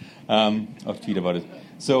about it or tweet about it.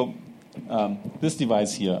 So this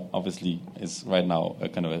device here obviously is right now a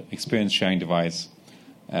kind of an experience sharing device.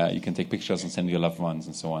 You can take pictures and send to your loved ones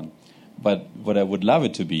and so on. But what I would love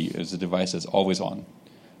it to be is a device that's always on,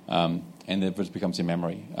 and it becomes your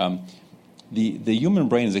memory. The human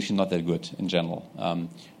brain is actually not that good in general.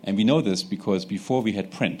 And we know this because before we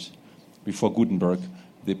had print, before Gutenberg,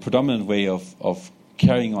 the predominant way of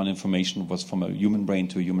carrying on information was from a human brain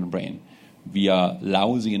to a human brain. We are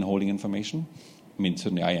lousy in holding information. I mean,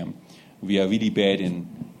 certainly I am. We are really bad in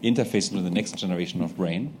interfacing with the next generation of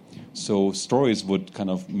brain. So stories would kind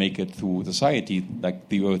of make it through society like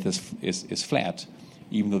the earth is flat,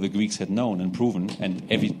 even though the Greeks had known and proven, and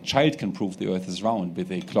every child can prove the earth is round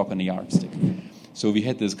with a clock and a yardstick. So we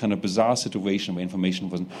had this kind of bizarre situation where information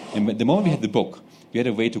wasn't... And the moment we had the book, we had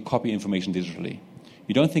a way to copy information digitally.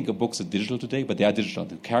 You don't think of books are digital today, but they are digital.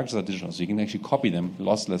 The characters are digital, so you can actually copy them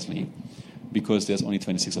losslessly because there's only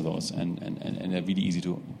 26 of those, and they're really easy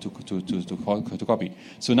to copy.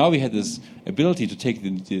 So now we had this ability to take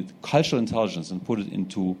the cultural intelligence and put it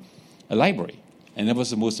into a library. And that was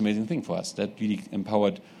the most amazing thing for us. That really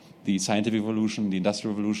empowered the scientific revolution, the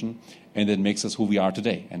industrial revolution, and that makes us who we are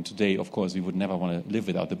today. And today, of course, we would never want to live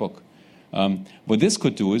without the book. What this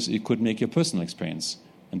could do is it could make your personal experience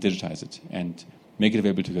and digitize it and make it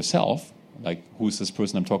available to yourself, like, who's this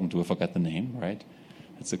person I'm talking to? I forgot the name, right?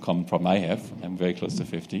 It's a common problem I have. I'm very close to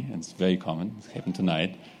 50, and it's very common. It happened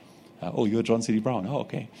tonight. Oh, you're John C.D. Brown. Oh,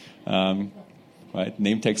 okay. Right?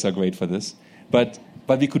 Name tags are great for this. But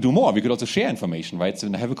we could do more. We could also share information, right? So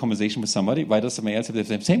when I have a conversation with somebody, why does somebody else have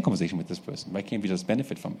the same conversation with this person? Why can't we just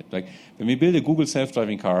benefit from it? Like, when we build a Google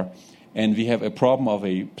self-driving car, and we have a problem of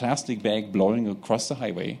a plastic bag blowing across the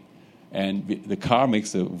highway, and the car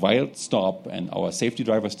makes a wild stop, and our safety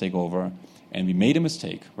drivers take over, and we made a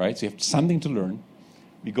mistake, right? So you have something to learn.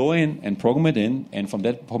 We go in and program it in, and from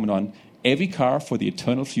that moment on, every car for the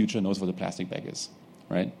eternal future knows what the plastic bag is,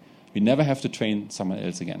 right? We never have to train someone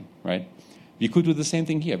else again, right? We could do the same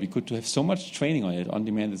thing here. We could have so much training on it, on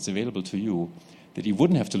demand, that's available to you, that you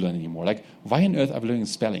wouldn't have to learn anymore. Like, why on earth are we learning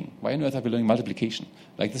spelling? Why on earth are we learning multiplication?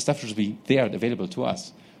 Like, this stuff should be there, available to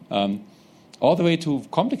us. All the way to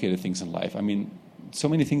complicated things in life. I mean, so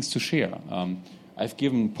many things to share. I've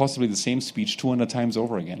given possibly the same speech 200 times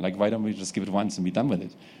over again. Like, why don't we just give it once and be done with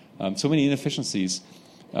it? So many inefficiencies.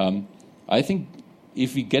 I think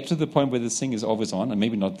if we get to the point where this thing is always on, and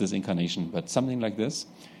maybe not this incarnation, but something like this,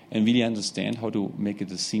 and really understand how to make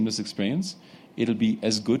it a seamless experience, it'll be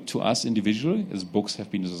as good to us individually as books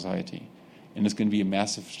have been to society. And it's going to be a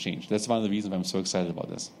massive change. That's one of the reasons why I'm so excited about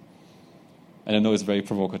this. And I know it's very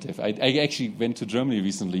provocative. I actually went to Germany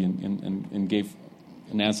recently and gave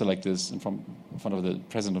an answer like this in front of the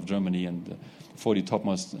president of Germany and the 40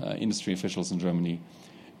 topmost industry officials in Germany.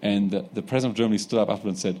 And the president of Germany stood up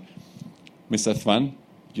afterwards and said, "Mr. Thrun,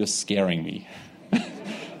 you're scaring me."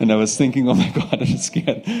 And I was thinking, oh my God, I just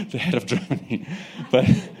scared the head of Germany.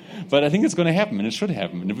 But I think it's going to happen, and it should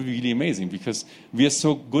happen, and it will be really amazing, because we are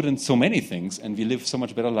so good in so many things, and we live so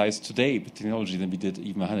much better lives today with technology than we did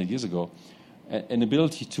even 100 years ago. An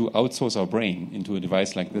ability to outsource our brain into a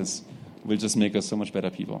device like this will just make us so much better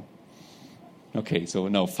people. Okay, so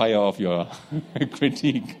now fire off your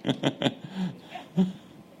critique.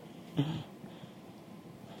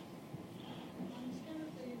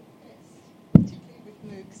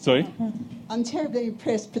 Sorry? I'm terribly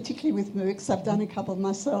impressed, particularly with MOOCs. I've done a couple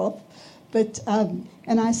myself. But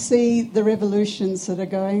and I see the revolutions that are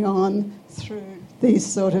going on through these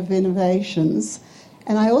sort of innovations.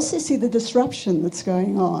 And I also see the disruption that's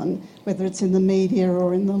going on, whether it's in the media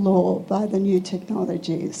or in the law, by the new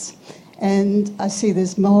technologies. And I see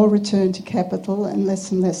there's more return to capital and less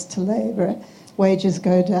to labour. Wages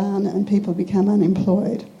go down and people become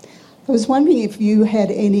unemployed. I was wondering if you had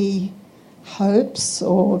any hopes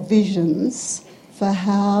or visions for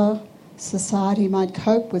how society might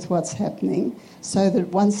cope with what's happening, so that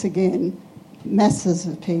once again masses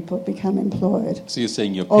of people become employed. So you're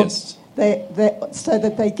saying you're pissed? So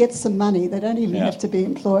that they get some money. They don't even have to be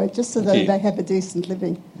employed, just so that they have a decent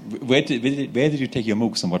living. Where did you take your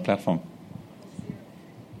MOOCs? On what platform?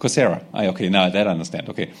 Coursera. Okay, now that I understand.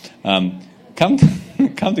 Okay. Come to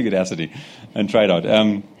Udacity and try it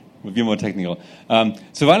out. We'll be more technical.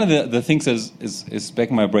 So one of the things that is back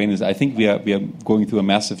in my brain is I think we are going through a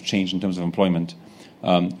massive change in terms of employment.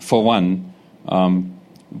 For one,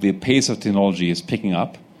 the pace of technology is picking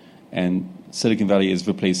up, and Silicon Valley is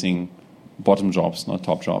replacing bottom jobs, not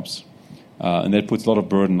top jobs. And that puts a lot of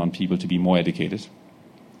burden on people to be more educated,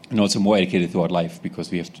 and also more educated throughout life,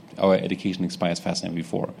 because our education expires faster than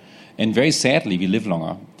before. And very sadly, we live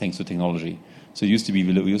longer thanks to technology. So it used to be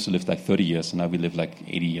we used to live like 30 years, and now we live like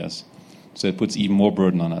 80 years. So it puts even more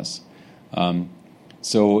burden on us.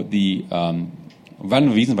 So the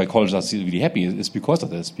one reason why colleges are really happy is because of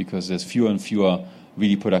this, because there's fewer and fewer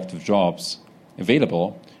really productive jobs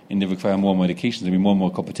available, and they require more and more education. There'll be more and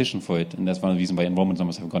more competition for it, and that's one of the reasons why enrollment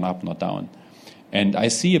numbers have gone up, not down. And I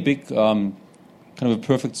see a big kind of a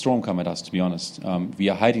perfect storm come at us, to be honest. We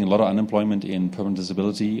are hiding a lot of unemployment in permanent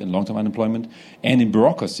disability and long-term unemployment, and in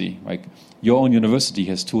bureaucracy. Like, your own university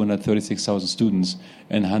has 236,000 students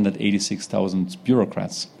and 186,000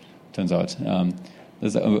 bureaucrats, turns out.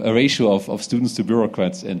 There's a ratio of students to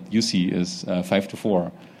bureaucrats at UC is 5 to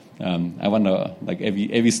 4. I wonder, like,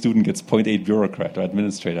 every student gets 0.8 bureaucrat or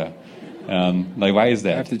administrator. Like, why is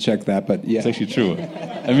that? I have to check that, but yeah. It's actually true.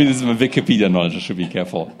 I mean, this is my Wikipedia knowledge. I should be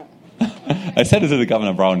careful. I said it to the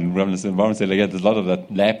Governor Brown, and Brown said, like, yeah, there's a lot of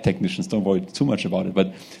that lab technicians, don't worry too much about it.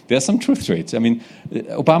 But there's some truth to it. I mean,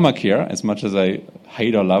 Obamacare, as much as I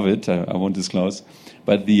hate or love it, I won't disclose,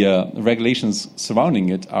 but the regulations surrounding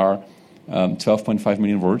it are 12.5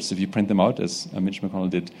 million words. If you print them out, as Mitch McConnell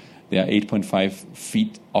did, they are 8.5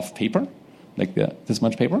 feet of paper, like this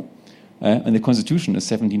much paper. And the Constitution is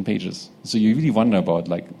 17 pages. So you really wonder about,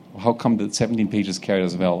 like, how come the 17 pages carry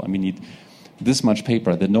as well? I mean, you need this much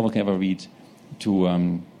paper that no one can ever read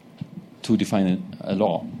to define a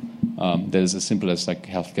law. that is as simple as like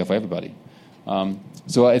healthcare for everybody.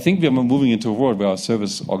 So I think we're moving into a world where our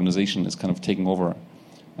service organization is kind of taking over.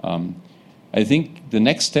 I think the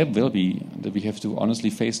next step will be that we have to honestly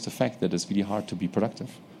face the fact that it's really hard to be productive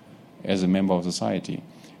as a member of society.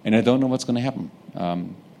 And I don't know what's going to happen.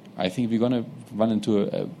 I think we're going to run into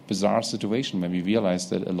a bizarre situation when we realize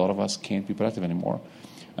that a lot of us can't be productive anymore.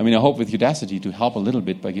 I mean, I hope with Udacity to help a little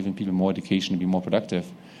bit by giving people more education to be more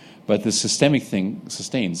productive. But the systemic thing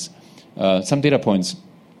sustains. Some data points.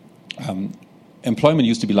 Employment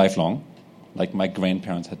used to be lifelong. Like my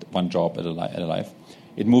grandparents had one job at a life.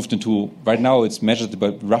 It moved into, right now it's measured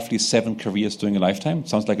about roughly 7 careers during a lifetime.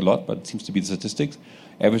 Sounds like a lot, but it seems to be the statistics.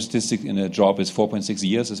 Average statistic in a job is 4.6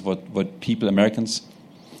 years is what people, Americans,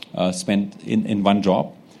 spend in one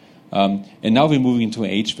job. And now we're moving into an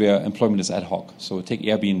age where employment is ad hoc. So take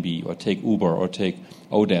Airbnb or take Uber or take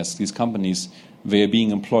Odesk, these companies where you're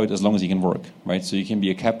being employed as long as you can work, right? So you can be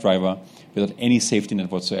a cab driver without any safety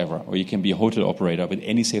net whatsoever, or you can be a hotel operator with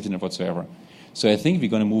any safety net whatsoever. So I think we're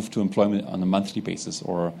going to move to employment on a monthly basis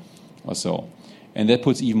or so. And that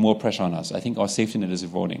puts even more pressure on us. I think our safety net is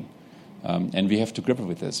eroding. And we have to grapple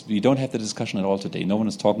with this. We don't have the discussion at all today. No one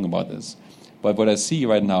is talking about this. But what I see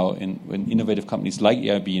right now in innovative companies like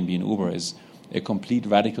Airbnb and Uber is a complete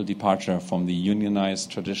radical departure from the unionized,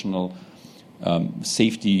 traditional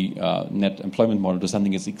safety net employment model to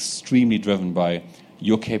something that's extremely driven by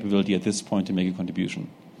your capability at this point to make a contribution.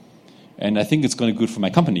 And I think it's going to be good for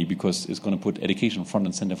my company because it's going to put education front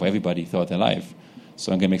and center for everybody throughout their life.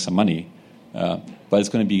 So I'm going to make some money. But it's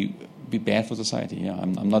going to be bad for society. Yeah,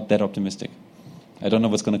 I'm not that optimistic. I don't know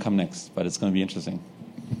what's going to come next, but it's going to be interesting.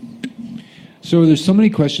 So there's so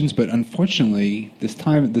many questions, but unfortunately,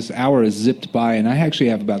 this hour is zipped by, and I actually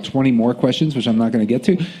have about 20 more questions, which I'm not going to get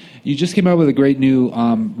to. You just came out with a great new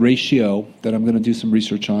ratio that I'm going to do some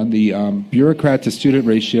research on, the bureaucrat to student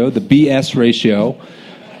ratio, the BS ratio.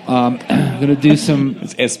 I'm going to do some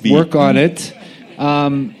work on it.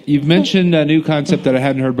 You've mentioned a new concept that I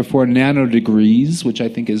hadn't heard before, nanodegrees, which I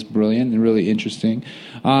think is brilliant and really interesting.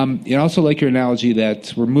 I also like your analogy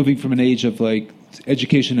that we're moving from an age of like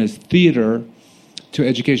education as theater to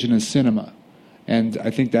education as cinema. And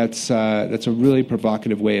I think that's a really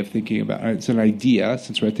provocative way of thinking about it. It's an idea,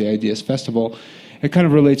 since we're at the Ideas Festival. It kind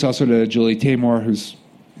of relates also to Julie Taymor,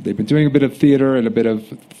 they've been doing a bit of theater and a bit of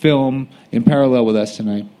film in parallel with us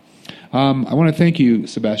tonight. I want to thank you,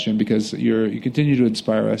 Sebastian, because you continue to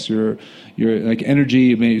inspire us. Your like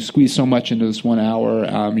energy, you squeeze so much into this 1 hour.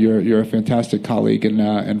 You're a fantastic colleague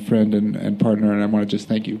and friend and partner, and I want to just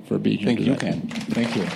thank you for being here today. Thank you, Ken. Thank you.